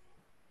Patrick.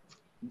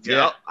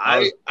 Yeah,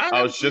 I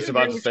was just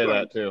about to say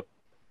that too.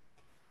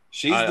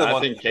 She's the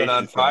one that's been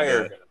on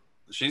fire.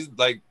 She's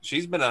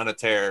been on a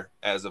tear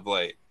as of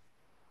late.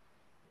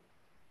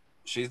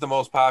 She's the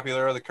most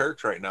popular of the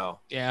Kirks right now.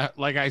 Yeah,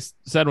 like I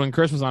said, when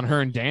Chris was on,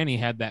 her and Danny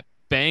had that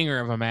banger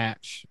of a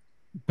match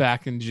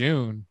back in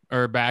June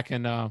or back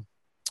in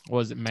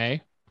was it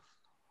May?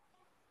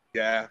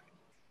 Yeah.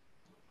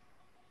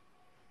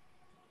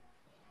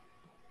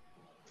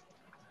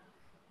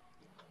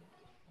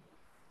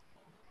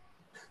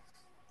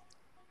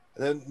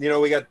 And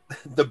then we got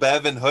the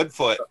Bev and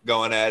Hoodfoot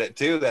going at it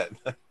too. That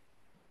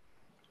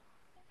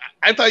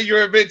I thought you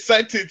were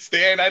mid-sentence,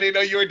 Dan. I didn't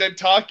know you were done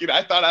talking.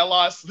 I thought I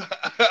lost.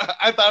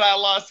 I thought I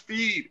lost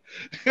feed.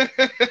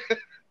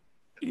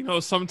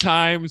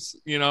 Sometimes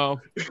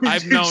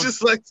I've known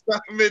just like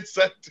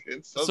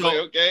mid-sentence. I was like,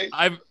 okay.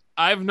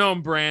 I've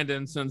known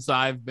Brandon since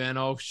I've been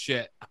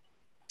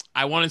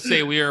I want to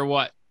say we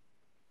are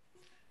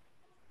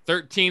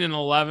 13 and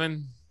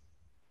 11,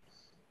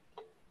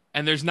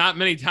 and there's not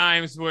many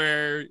times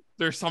where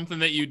there's something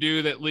that you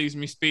do that leaves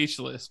me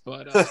speechless,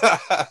 but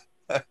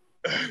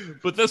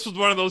but this was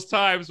one of those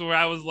times where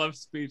I was left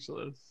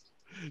speechless.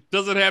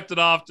 Doesn't happen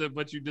often,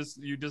 but you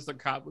just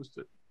accomplished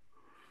it.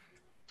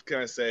 Can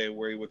I say a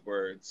word with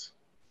words?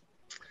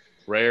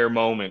 Rare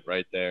moment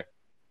right there.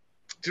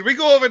 Did we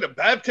go over to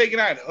Bev taking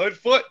on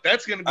Hoodfoot?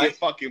 That's going to be a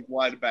fucking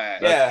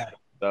bloodbath. Yeah.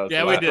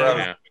 We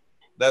did.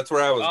 That's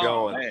where I was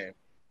going. Man.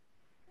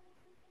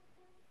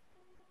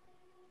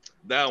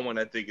 That one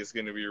I think is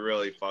going to be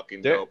really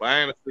fucking dope.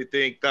 I honestly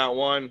think that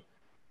one,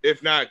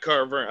 if not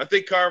Carver, I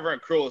think Carver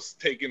and Cruel is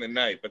taking the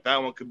night, but that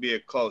one could be a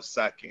close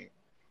second.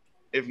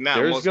 If not,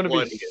 there's going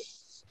to be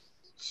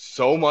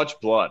so much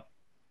blood.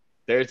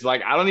 There's I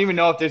don't even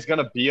know if there's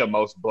going to be a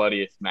most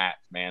bloodiest match,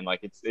 man.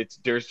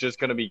 There's just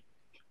going to be,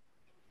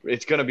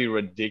 it's going to be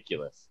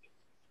ridiculous.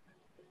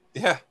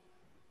 Yeah.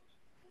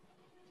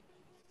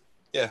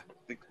 Yeah.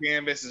 The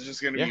canvas is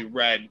just going to be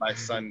red by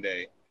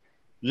Sunday.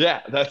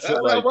 Yeah, that's it.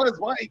 That was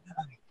white.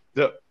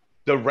 The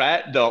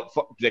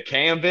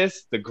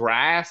canvas, the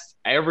grass,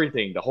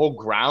 everything. The whole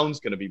ground's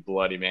going to be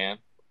bloody, man.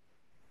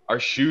 Our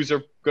shoes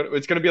are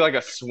it's going to be like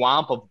a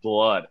swamp of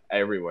blood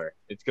everywhere.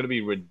 It's going to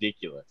be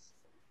ridiculous.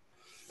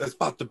 That's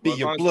about to be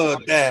your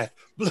blood bath.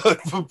 Blood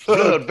for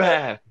blood.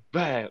 Blood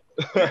bath.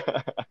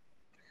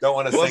 Don't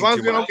want to sing as long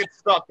as we don't get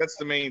stuck, that's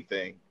the main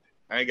thing.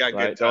 I ain't got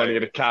good. Don't want to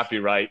get a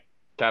copyright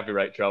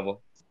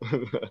trouble.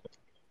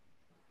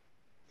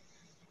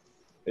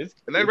 And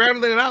then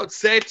rounding it out,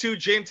 Satu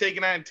Jim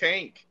taking on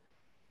Tank.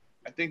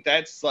 I think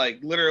that's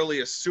literally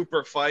a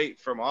super fight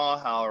from All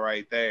Hell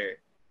right there.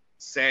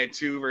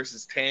 Satu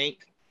versus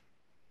Tank.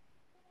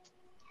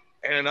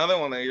 And another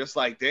one that you're just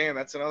damn,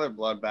 that's another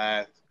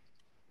bloodbath.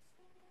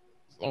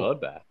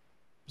 Bloodbath.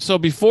 So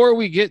before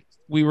we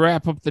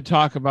wrap up the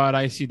talk about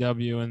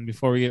ICW, and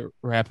before we get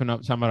wrapping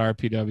up talking about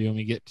RPW, and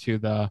we get to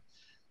the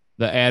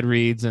ad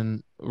reads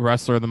and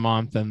wrestler of the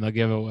month and the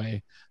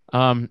giveaway,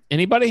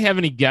 anybody have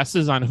any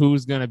guesses on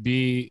who's going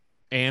to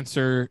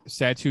answer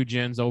Satu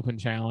Jin's open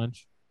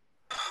challenge?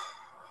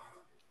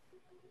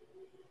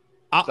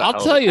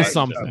 I'll tell you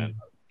something.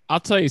 I'll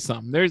tell you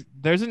something.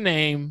 There's a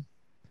name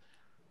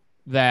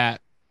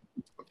that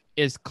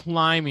is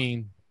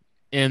climbing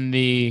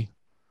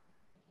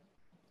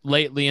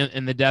lately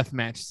in the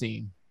deathmatch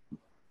scene,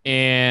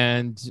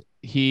 and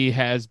he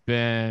has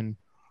been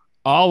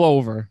all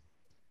over.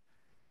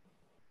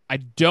 I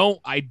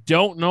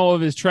don't know of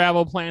his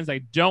travel plans. I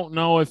don't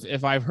know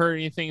if I've heard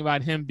anything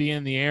about him being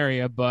in the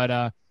area,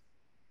 but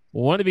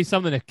wouldn't it be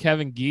something if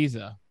Kevin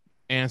Giza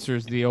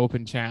answers the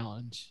open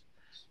challenge?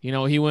 You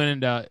know, he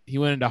went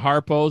into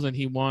Harpo's and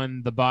he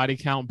won the body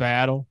count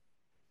battle.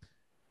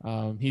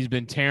 He's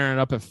been tearing it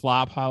up at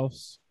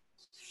Flophouse.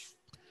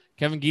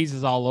 Kevin Giza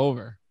is all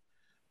over.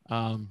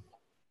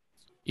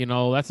 You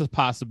know, that's a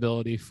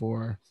possibility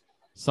for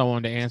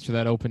someone to answer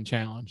that open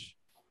challenge.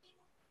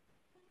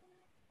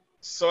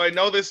 So I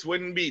know this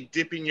wouldn't be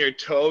dipping your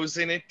toes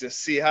in it to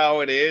see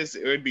how it is.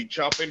 It would be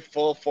jumping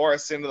full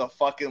force into the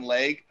fucking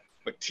leg.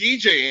 But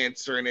TJ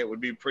answering it would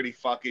be pretty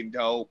fucking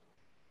dope.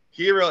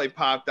 He really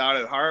popped out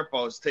at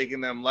Harpo's taking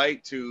them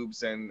light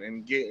tubes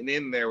and getting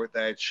in there with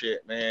that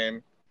shit,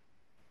 man.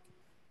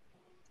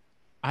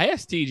 I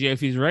asked TJ if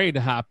he's ready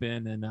to hop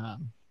in, and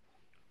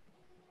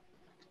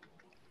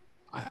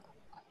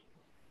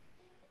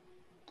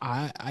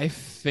I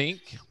think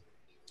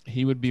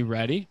he would be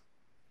ready.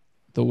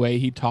 The way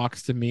he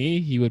talks to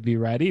me, he would be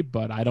ready,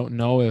 but I don't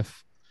know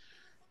if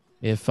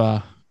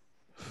that's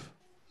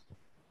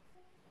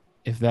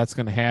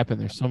going to happen.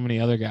 There's so many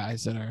other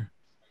guys that are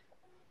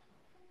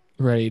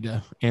ready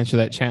to answer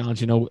that challenge,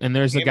 you know. And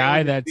there's a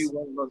guy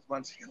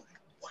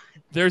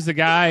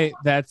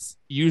that's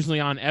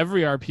usually on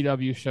every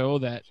RPW show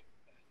that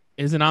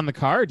isn't on the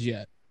card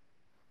yet.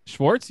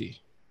 Schwartzy.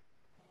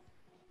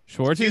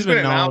 Schwartzy's been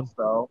announced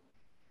though.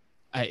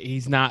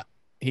 He's not.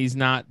 I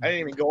didn't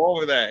even go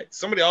over that.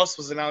 Somebody else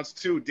was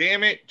announced too.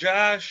 Damn it,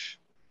 Josh.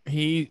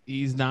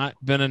 He's not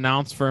been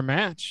announced for a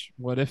match.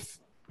 What if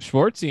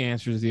Schwartzy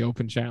answers the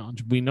open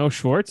challenge? We know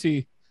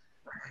Schwartzy.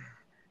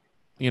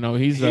 You know,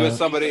 he was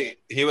somebody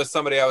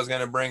I was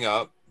going to bring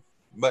up,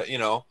 but you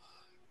know,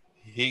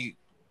 he's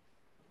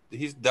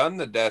done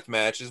the death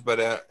matches,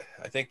 but I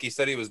think he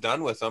said he was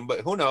done with them,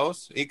 but who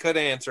knows? He could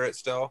answer it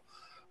still.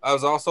 I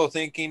was also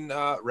thinking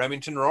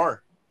Remington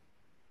Roar.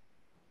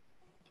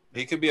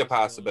 He could be a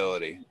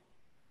possibility.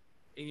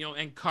 You know,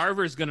 and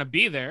Carver's going to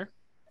be there.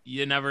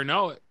 You never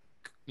know it.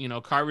 You know,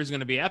 Carver's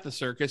going to be at the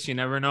circus. You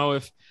never know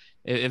if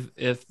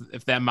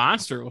that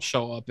monster will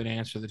show up and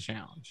answer the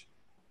challenge.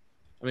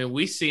 I mean,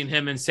 we've seen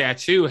him and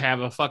Satu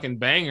have a fucking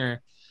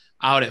banger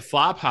out at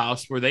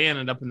Flophouse where they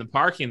ended up in the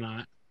parking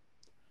lot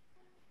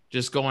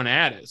just going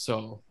at it.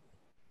 So,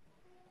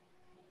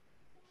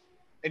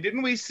 and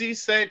didn't we see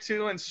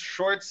Satu and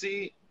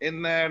Schwartzy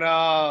in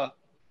that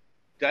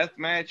death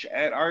match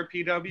at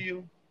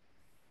RPW?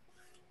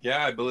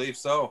 Yeah, I believe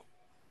so.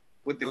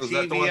 With the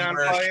TV on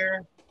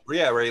fire?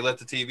 Yeah, where he lit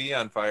the TV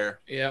on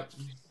fire. Yep.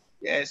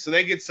 Yeah, so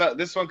they get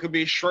this one could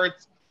be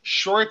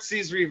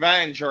Schwartzy's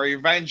Revenge or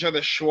Revenge of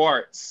the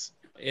Schwartz.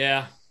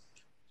 Yeah.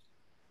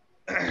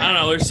 I don't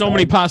know. There's so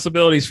many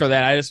possibilities for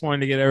that. I just wanted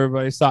to get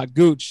everybody's thought.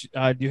 Gooch,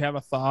 do you have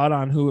a thought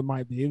on who it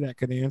might be that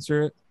could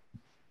answer it?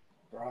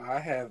 Bro, I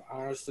have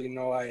honestly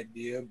no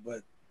idea,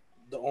 but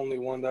the only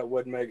one that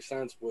would make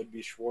sense would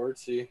be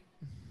Schwartzy.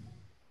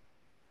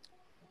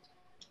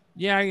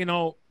 Yeah, you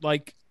know,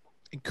 like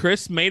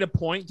Chris made a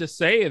point to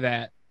say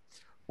that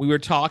we were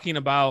talking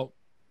about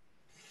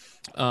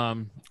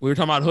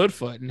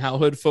Hoodfoot and how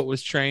Hoodfoot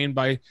was trained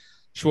by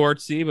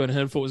Schwartzy, but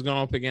Hoodfoot was going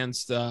up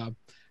against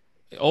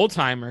Old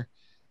Timer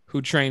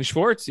who trained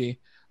Schwartzy.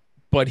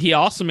 But he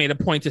also made a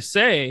point to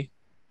say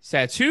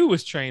Satu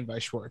was trained by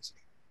Schwartzy.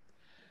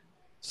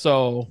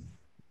 So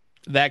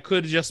that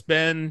could have just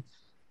been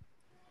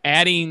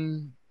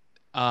adding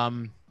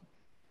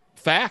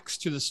facts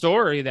to the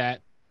story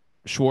that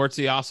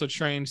Schwartzy also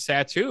trained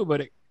Satu,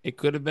 but it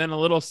could have been a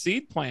little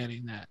seed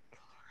planting that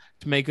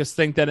to make us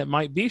think that it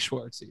might be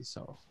Schwartzy.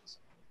 So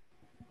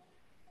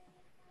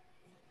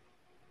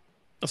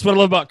that's what I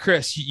love about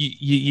Chris.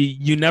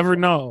 You never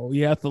know.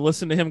 You have to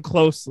listen to him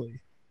closely.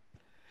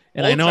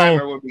 And I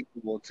know would be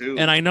cool too.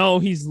 And I know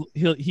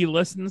he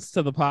listens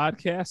to the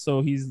podcast,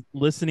 so he's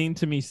listening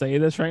to me say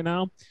this right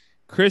now.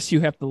 Chris, you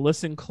have to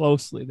listen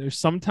closely. There's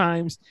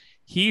sometimes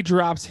he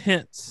drops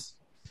hints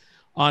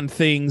on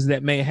things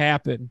that may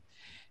happen,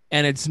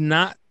 and it's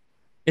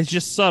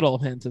just subtle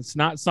hints. It's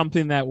not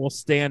something that will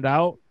stand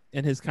out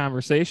in his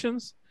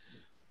conversations,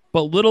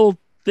 but little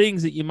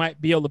things that you might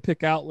be able to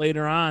pick out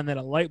later on that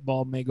a light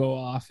bulb may go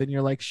off, and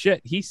you're like,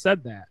 shit, he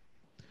said that,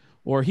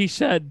 or he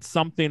said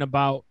something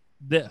about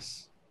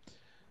this.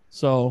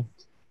 So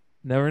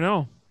never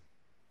know.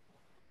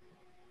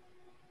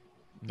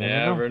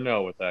 Never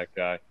know with that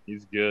guy.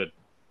 He's good.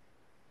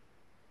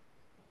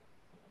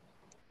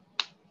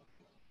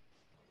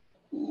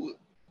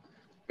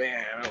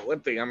 Man,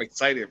 one thing I'm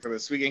excited for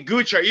this weekend.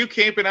 Gooch, are you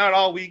camping out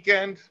all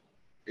weekend?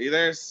 Are you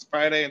there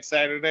Friday and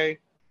Saturday?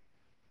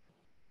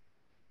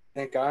 I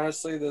think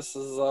honestly, this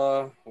is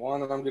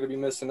one that I'm going to be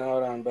missing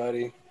out on,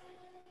 buddy.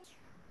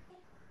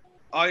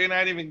 Oh, you're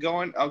not even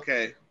going?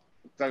 Okay.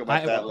 We'll talk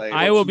about that later.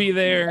 I will be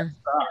there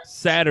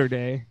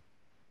Saturday.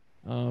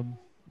 I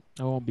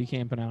won't be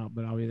camping out,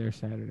 but I'll be there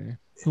Saturday.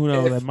 Who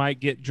knows? I might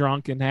get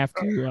drunk and have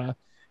to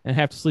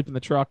sleep in the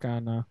truck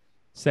on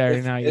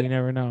Saturday night. You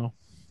never know.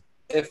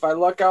 If I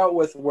luck out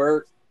with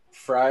work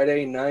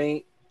Friday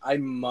night, I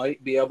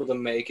might be able to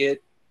make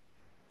it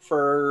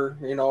for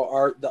the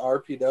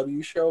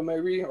RPW show,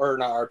 maybe, or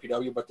not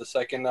RPW, but the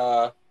second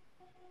or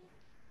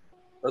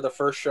the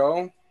first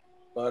show.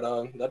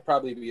 But that'd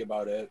probably be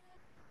about it.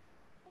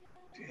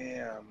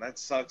 Damn, that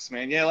sucks,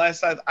 man. Yeah,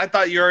 last night I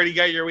thought you already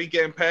got your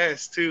weekend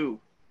pass too.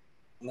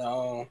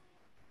 No,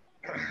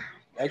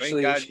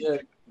 actually,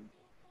 shit.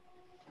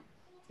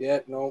 Yeah,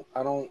 no,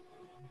 I don't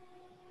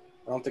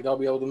think I'll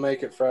be able to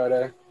make it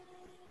Friday.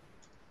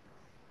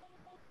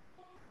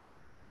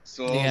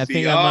 So yeah,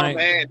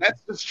 man,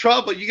 that's just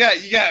trouble. You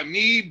got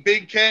me,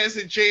 Big Cass,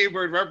 and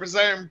Jaybird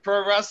representing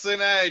Pro Wrestling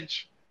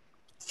Edge.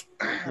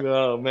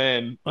 Oh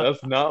man,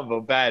 that's not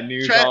but bad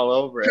news all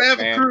over it.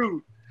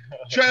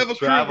 Travel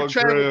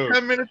crew,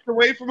 10 minutes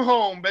away from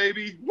home,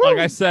 baby. Woo! Like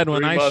I said,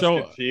 when I'll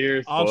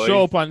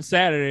show up on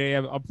Saturday.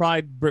 I'll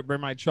probably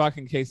bring my truck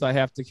in case I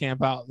have to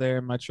camp out there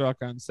in my truck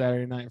on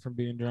Saturday night from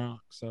being drunk.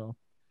 So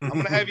I'm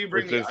gonna have you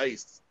bring me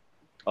ice.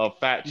 Oh,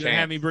 fat chance.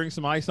 Have me bring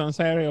some ice on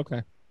Saturday?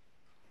 Okay.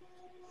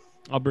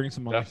 I'll bring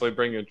some ice. Definitely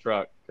bring your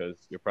truck because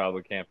you're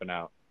probably camping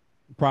out.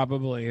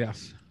 Probably,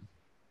 yes.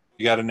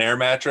 You got an air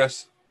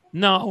mattress?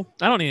 No,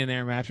 I don't need an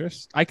air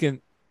mattress. I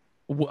can,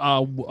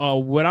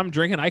 when I'm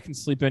drinking, I can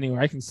sleep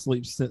anywhere. I can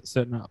sleep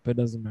sitting up. It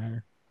doesn't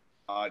matter.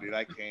 Oh, dude,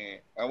 I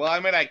can't. Well, I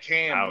mean, I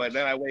can, Ouch. But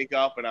then I wake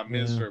up and I'm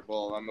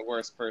miserable. I'm the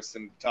worst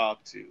person to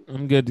talk to.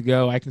 I'm good to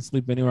go. I can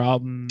sleep anywhere. I'll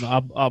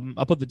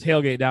put the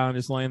tailgate down and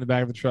just lay in the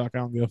back of the truck. I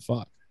don't give a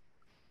fuck.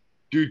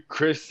 Dude,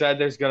 Chris said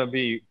there's gonna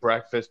be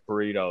breakfast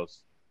burritos.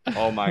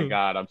 Oh my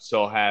God, I'm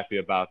so happy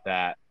about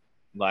that.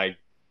 Like,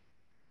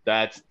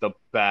 that's the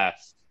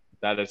best.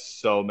 That is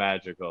so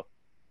magical.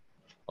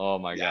 Oh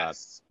my God.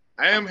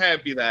 I am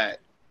happy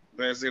that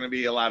there's going to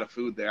be a lot of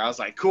food there. I was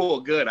like,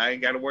 cool, good. I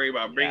ain't got to worry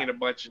about bringing a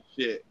bunch of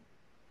shit.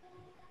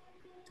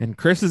 And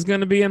Chris is going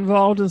to be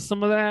involved in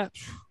some of that?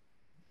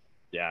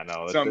 Yeah,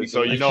 no. So it's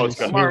going to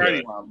be I'm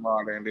already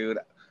modern, dude.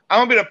 I'm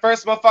going to be the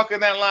first motherfucker in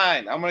that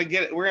line. We're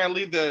going to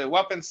leave the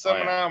weapons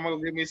seminar. I'm going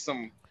to give me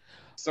some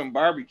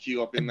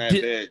barbecue up in that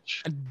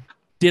bitch.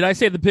 Did I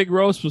say the pig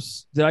roast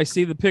was? Did I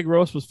see the pig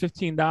roast was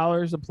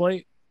 $15 a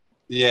plate?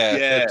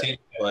 Yeah, 15 a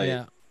plate.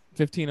 Yeah,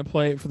 15 a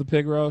plate for the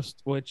pig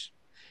roast. Which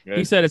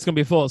he said it's gonna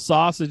be full of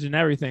sausage and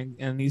everything.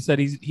 And he said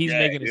he's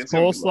making his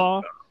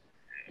coleslaw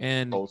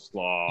and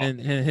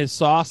his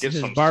sauce,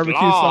 his barbecue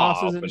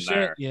sauces and shit.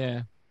 There.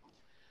 Yeah,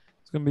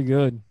 it's gonna be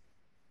good.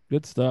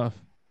 Good stuff.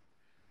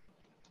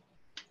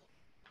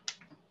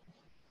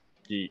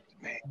 Geek.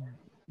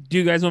 Do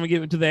you guys want to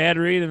get into the ad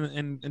read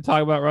and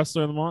talk about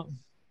Wrestler of the Month?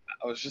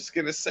 I was just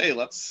gonna say,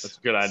 that's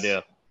a good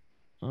idea.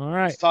 All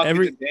right, let's talk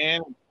to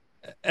Dan.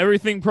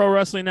 Everything Pro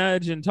Wrestling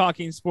Edge and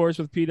Talking Sports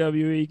with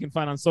PWE you can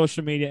find on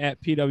social media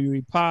at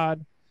PWE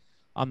Pod,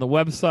 on the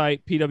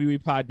website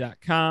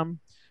pwepod.com.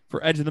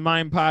 For Edge of the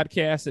Mind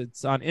podcast,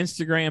 it's on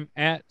Instagram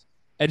at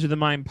Edge of the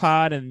Mind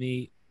Pod, and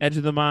the Edge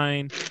of the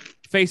Mind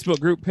Facebook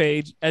group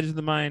page, Edge of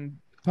the Mind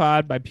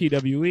Pod by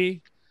PWE.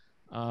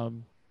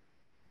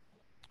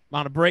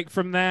 On a break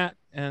from that,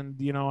 and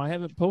I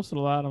haven't posted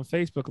a lot on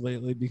Facebook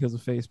lately because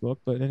of Facebook,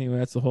 but anyway,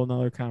 that's a whole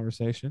nother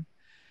conversation.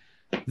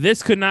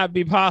 This could not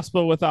be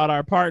possible without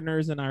our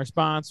partners and our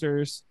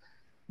sponsors.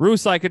 Rue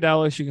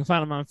Psychedelics, you can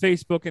find them on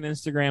Facebook and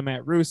Instagram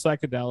at Rue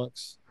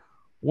Psychedelics.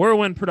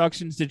 Whirlwind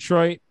Productions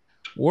Detroit,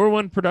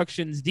 Whirlwind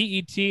Productions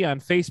DET on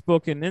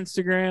Facebook and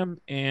Instagram,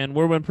 and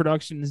Whirlwind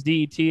Productions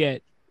DET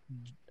at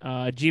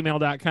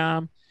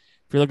gmail.com.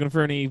 If you're looking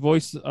for any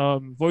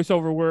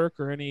voiceover work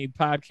or any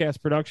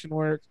podcast production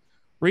work,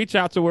 reach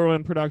out to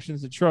Whirlwind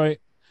Productions Detroit.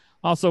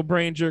 Also,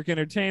 Brain Jerk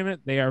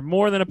Entertainment. They are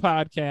more than a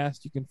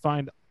podcast. You can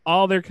find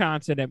all their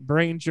content at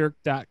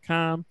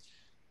brainjerk.com.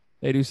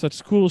 They do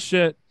such cool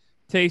shit.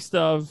 Taste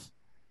of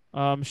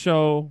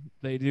show.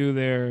 They do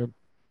their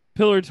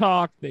Pillar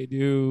Talk. They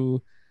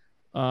do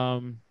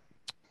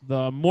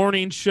the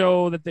morning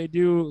show that they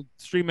do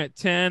stream at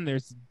 10.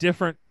 There's a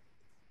different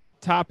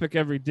topic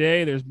every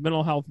day. There's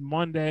Mental Health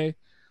Monday,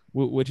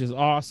 which is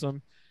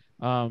awesome.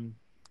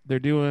 They're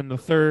doing the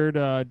third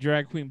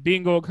Drag Queen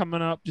Bingo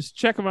coming up. Just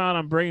check them out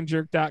on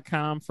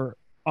brainjerk.com for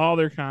all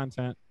their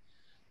content.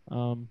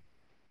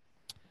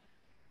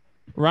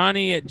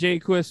 Ronnie at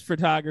Jquist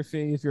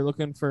Photography. If you're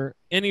looking for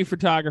any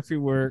photography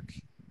work,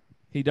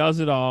 he does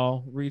it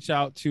all. Reach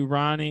out to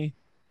Ronnie,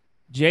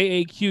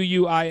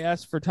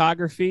 Jaquis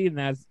Photography, and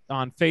that's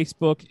on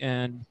Facebook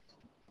and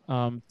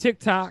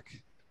TikTok.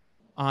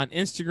 On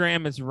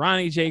Instagram, it's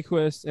Ronnie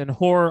Jquist and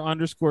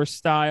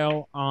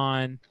horror_style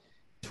on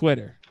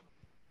Twitter.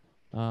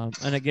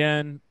 And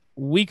again,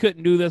 we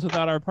couldn't do this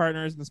without our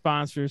partners and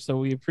sponsors, so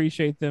we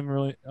appreciate them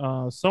really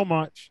so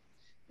much.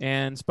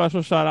 And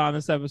special shout out on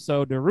this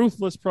episode to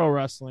Ruthless Pro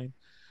Wrestling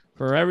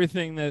for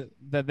everything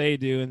that they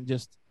do, and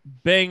just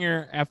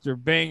banger after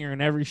banger,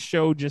 and every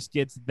show just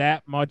gets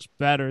that much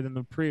better than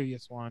the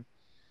previous one.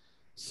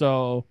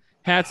 So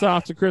hats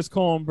off to Chris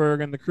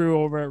Kohlenberg and the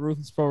crew over at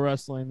Ruthless Pro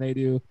Wrestling. They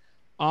do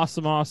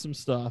awesome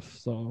stuff.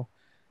 So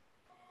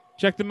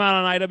check them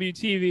out on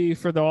IWTV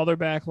for all their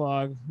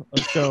backlog of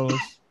shows.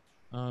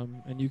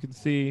 And you can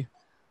see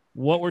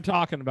what we're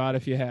talking about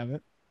if you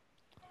haven't.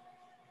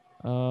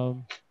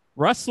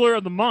 Wrestler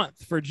of the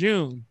Month for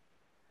June.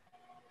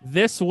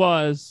 This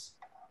was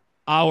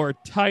our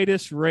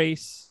tightest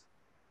race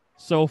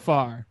so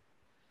far.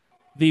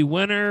 The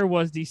winner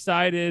was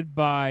decided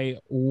by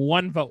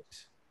one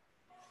vote.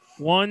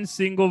 One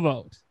single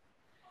vote.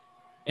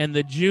 And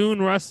the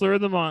June Wrestler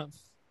of the Month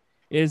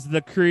is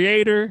the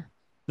creator,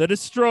 the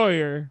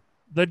destroyer,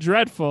 the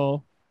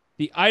dreadful,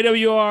 the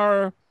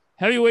IWR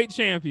heavyweight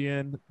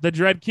champion, the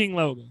Dread King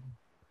Logan.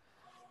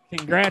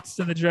 Congrats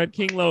to the Dread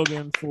King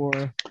Logan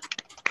for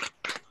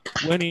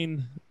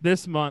winning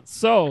this month.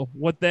 So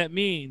what that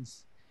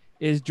means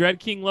is Dread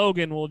King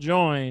Logan will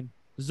join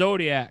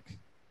Zodiac,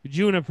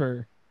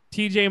 Juniper,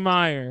 TJ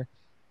Meyer,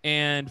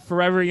 and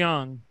Forever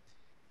Young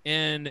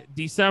in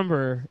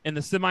December in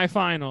the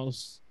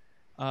semifinals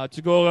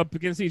to go up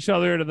against each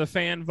other to the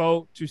fan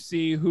vote to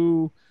see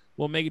who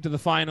will make it to the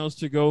finals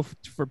to go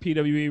for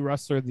PWE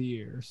Wrestler of the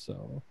Year.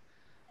 So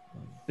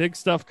big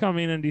stuff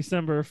coming in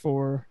December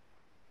for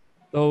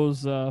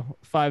those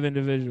 5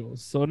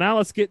 individuals. So now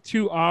let's get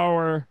to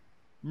our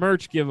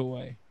merch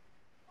giveaway.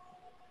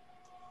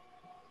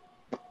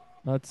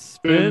 Let's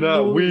spin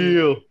that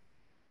wheel.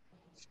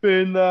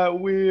 Spin that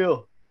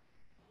wheel.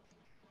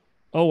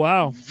 Oh,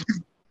 wow.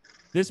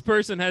 This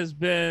person has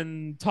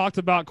been talked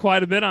about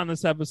quite a bit on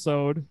this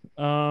episode.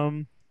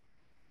 Donald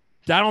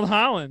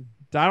Holland.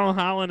 Donald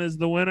Holland is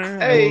the winner.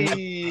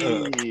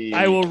 Hey.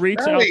 I will reach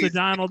out to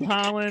Donald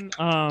Holland.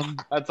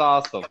 That's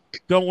awesome.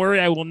 Don't worry,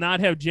 I will not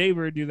have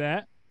Jaybird do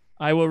that.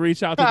 I will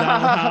reach out to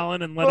Donald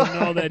Holland and let him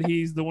know that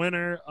he's the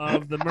winner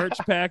of the merch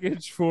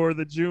package for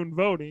the June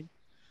voting.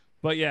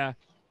 But yeah,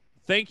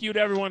 thank you to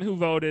everyone who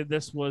voted.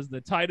 This was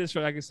the tightest,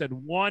 like I said,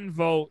 one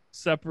vote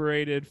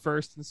separated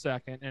first and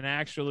second. And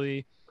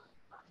actually,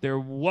 there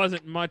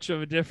wasn't much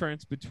of a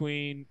difference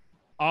between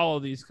all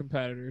of these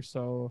competitors.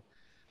 So,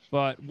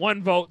 but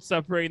one vote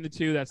separating the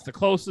two. That's the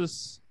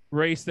closest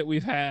race that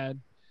we've had.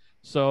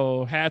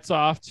 So hats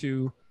off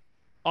to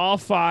all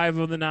 5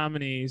 of the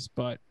nominees,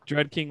 but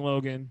Dread King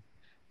Logan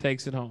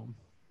takes it home.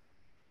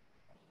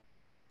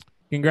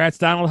 Congrats,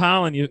 Donald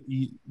Holland.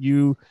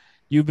 You've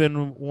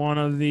been one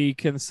of the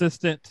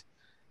consistent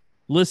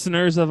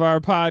listeners of our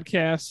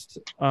podcast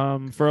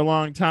for a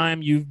long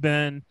time. You've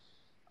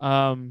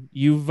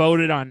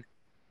voted on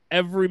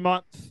every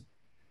month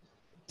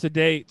to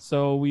date,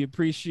 so we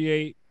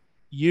appreciate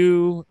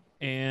you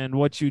and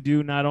what you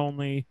do, not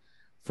only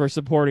for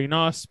supporting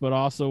us, but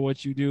also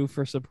what you do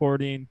for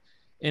supporting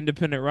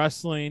independent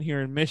wrestling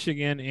here in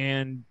Michigan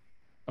and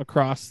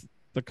across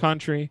the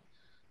country.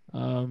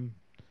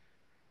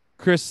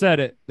 Chris said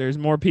it. There's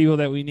more people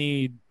that we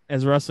need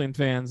as wrestling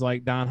fans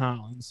like Don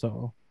Holland.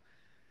 So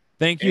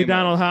thank you,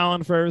 Donald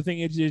Holland, for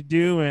everything that you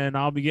do, and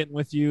I'll be getting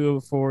with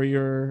you for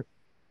your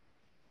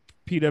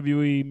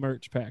PWE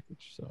merch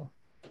package. So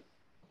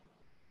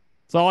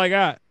that's all I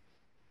got.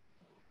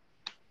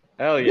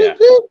 Hell yeah.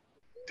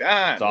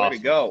 Don, awesome. way to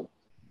go.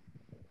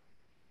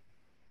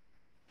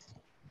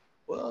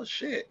 Well,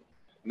 shit.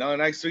 No,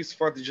 next week's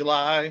 4th of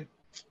July.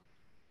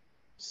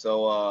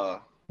 So,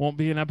 won't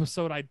be an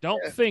episode. I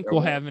don't think we'll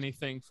have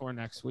anything for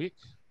next week.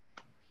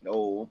 No,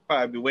 we'll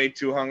probably be way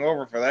too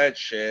hungover for that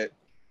shit.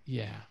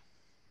 Yeah.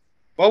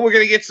 But we're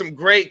going to get some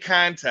great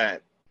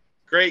content.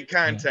 Great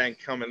content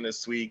coming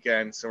this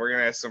weekend. So we're going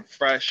to have some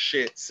fresh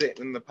shit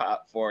sitting in the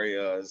pot for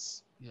you.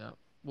 Yeah.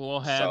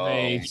 We'll have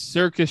a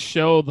circus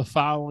show the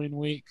following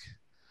week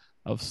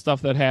of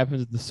stuff that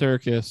happens at the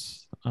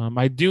circus.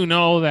 I do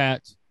know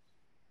that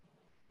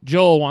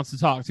Joel wants to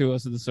talk to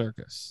us at the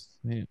circus.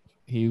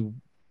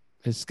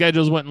 His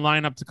schedules wouldn't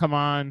line up to come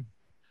on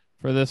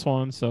for this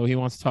one, so he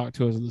wants to talk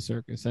to us at the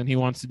circus, and he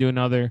wants to do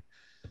another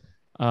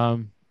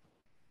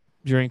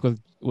drink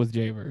with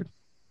Jaybird.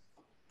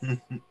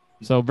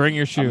 So bring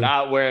your shoe. I'm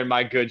not wearing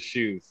my good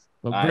shoes.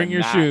 But bring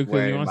your shoe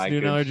because he wants to do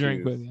another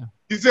drink with you.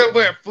 He's gonna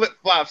wear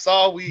flip-flops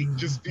all week.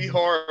 Just be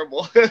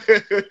horrible. I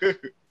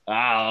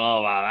don't know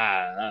about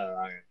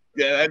that.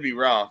 Yeah, that'd be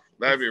rough.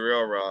 That'd be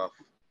real rough.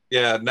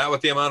 Yeah, not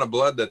with the amount of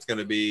blood that's going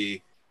to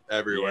be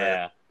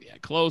everywhere. Yeah,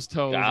 closed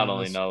toes. God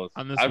only knows.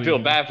 I feel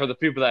bad for the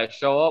people that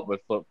show up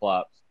with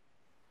flip-flops.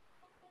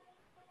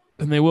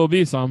 And they will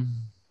be some.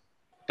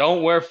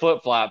 Don't wear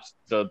flip-flops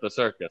to the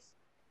circus.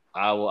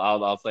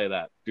 I'll say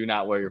that. Do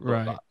not wear your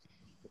flip-flops. Right.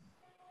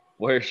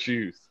 Wear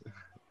shoes.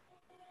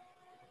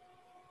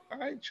 All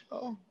right,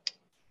 Joe.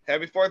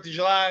 Happy 4th of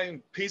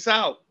July. Peace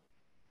out.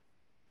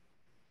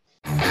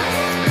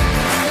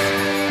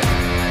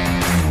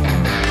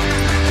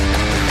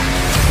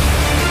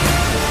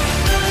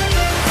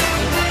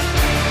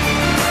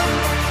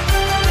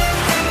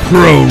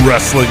 Pro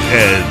Wrestling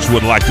Edge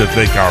would like to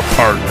thank our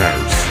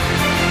partners.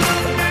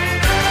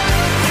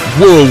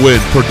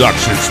 Whirlwind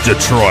Productions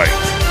Detroit.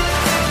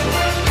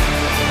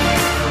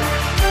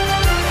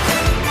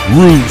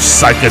 Rouge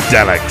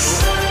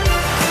Psychedelics.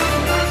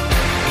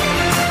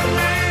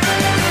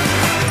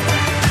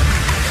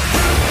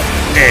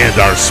 And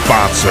our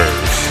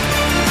sponsors.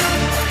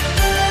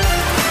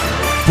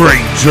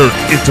 Brain Jerk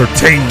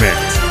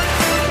Entertainment.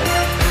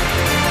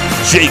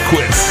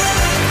 Jayquist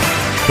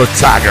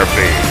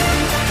Photography.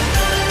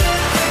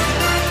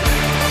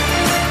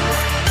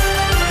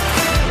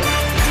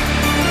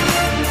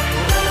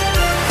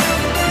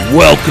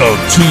 Welcome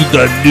to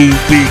the new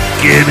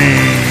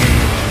beginning.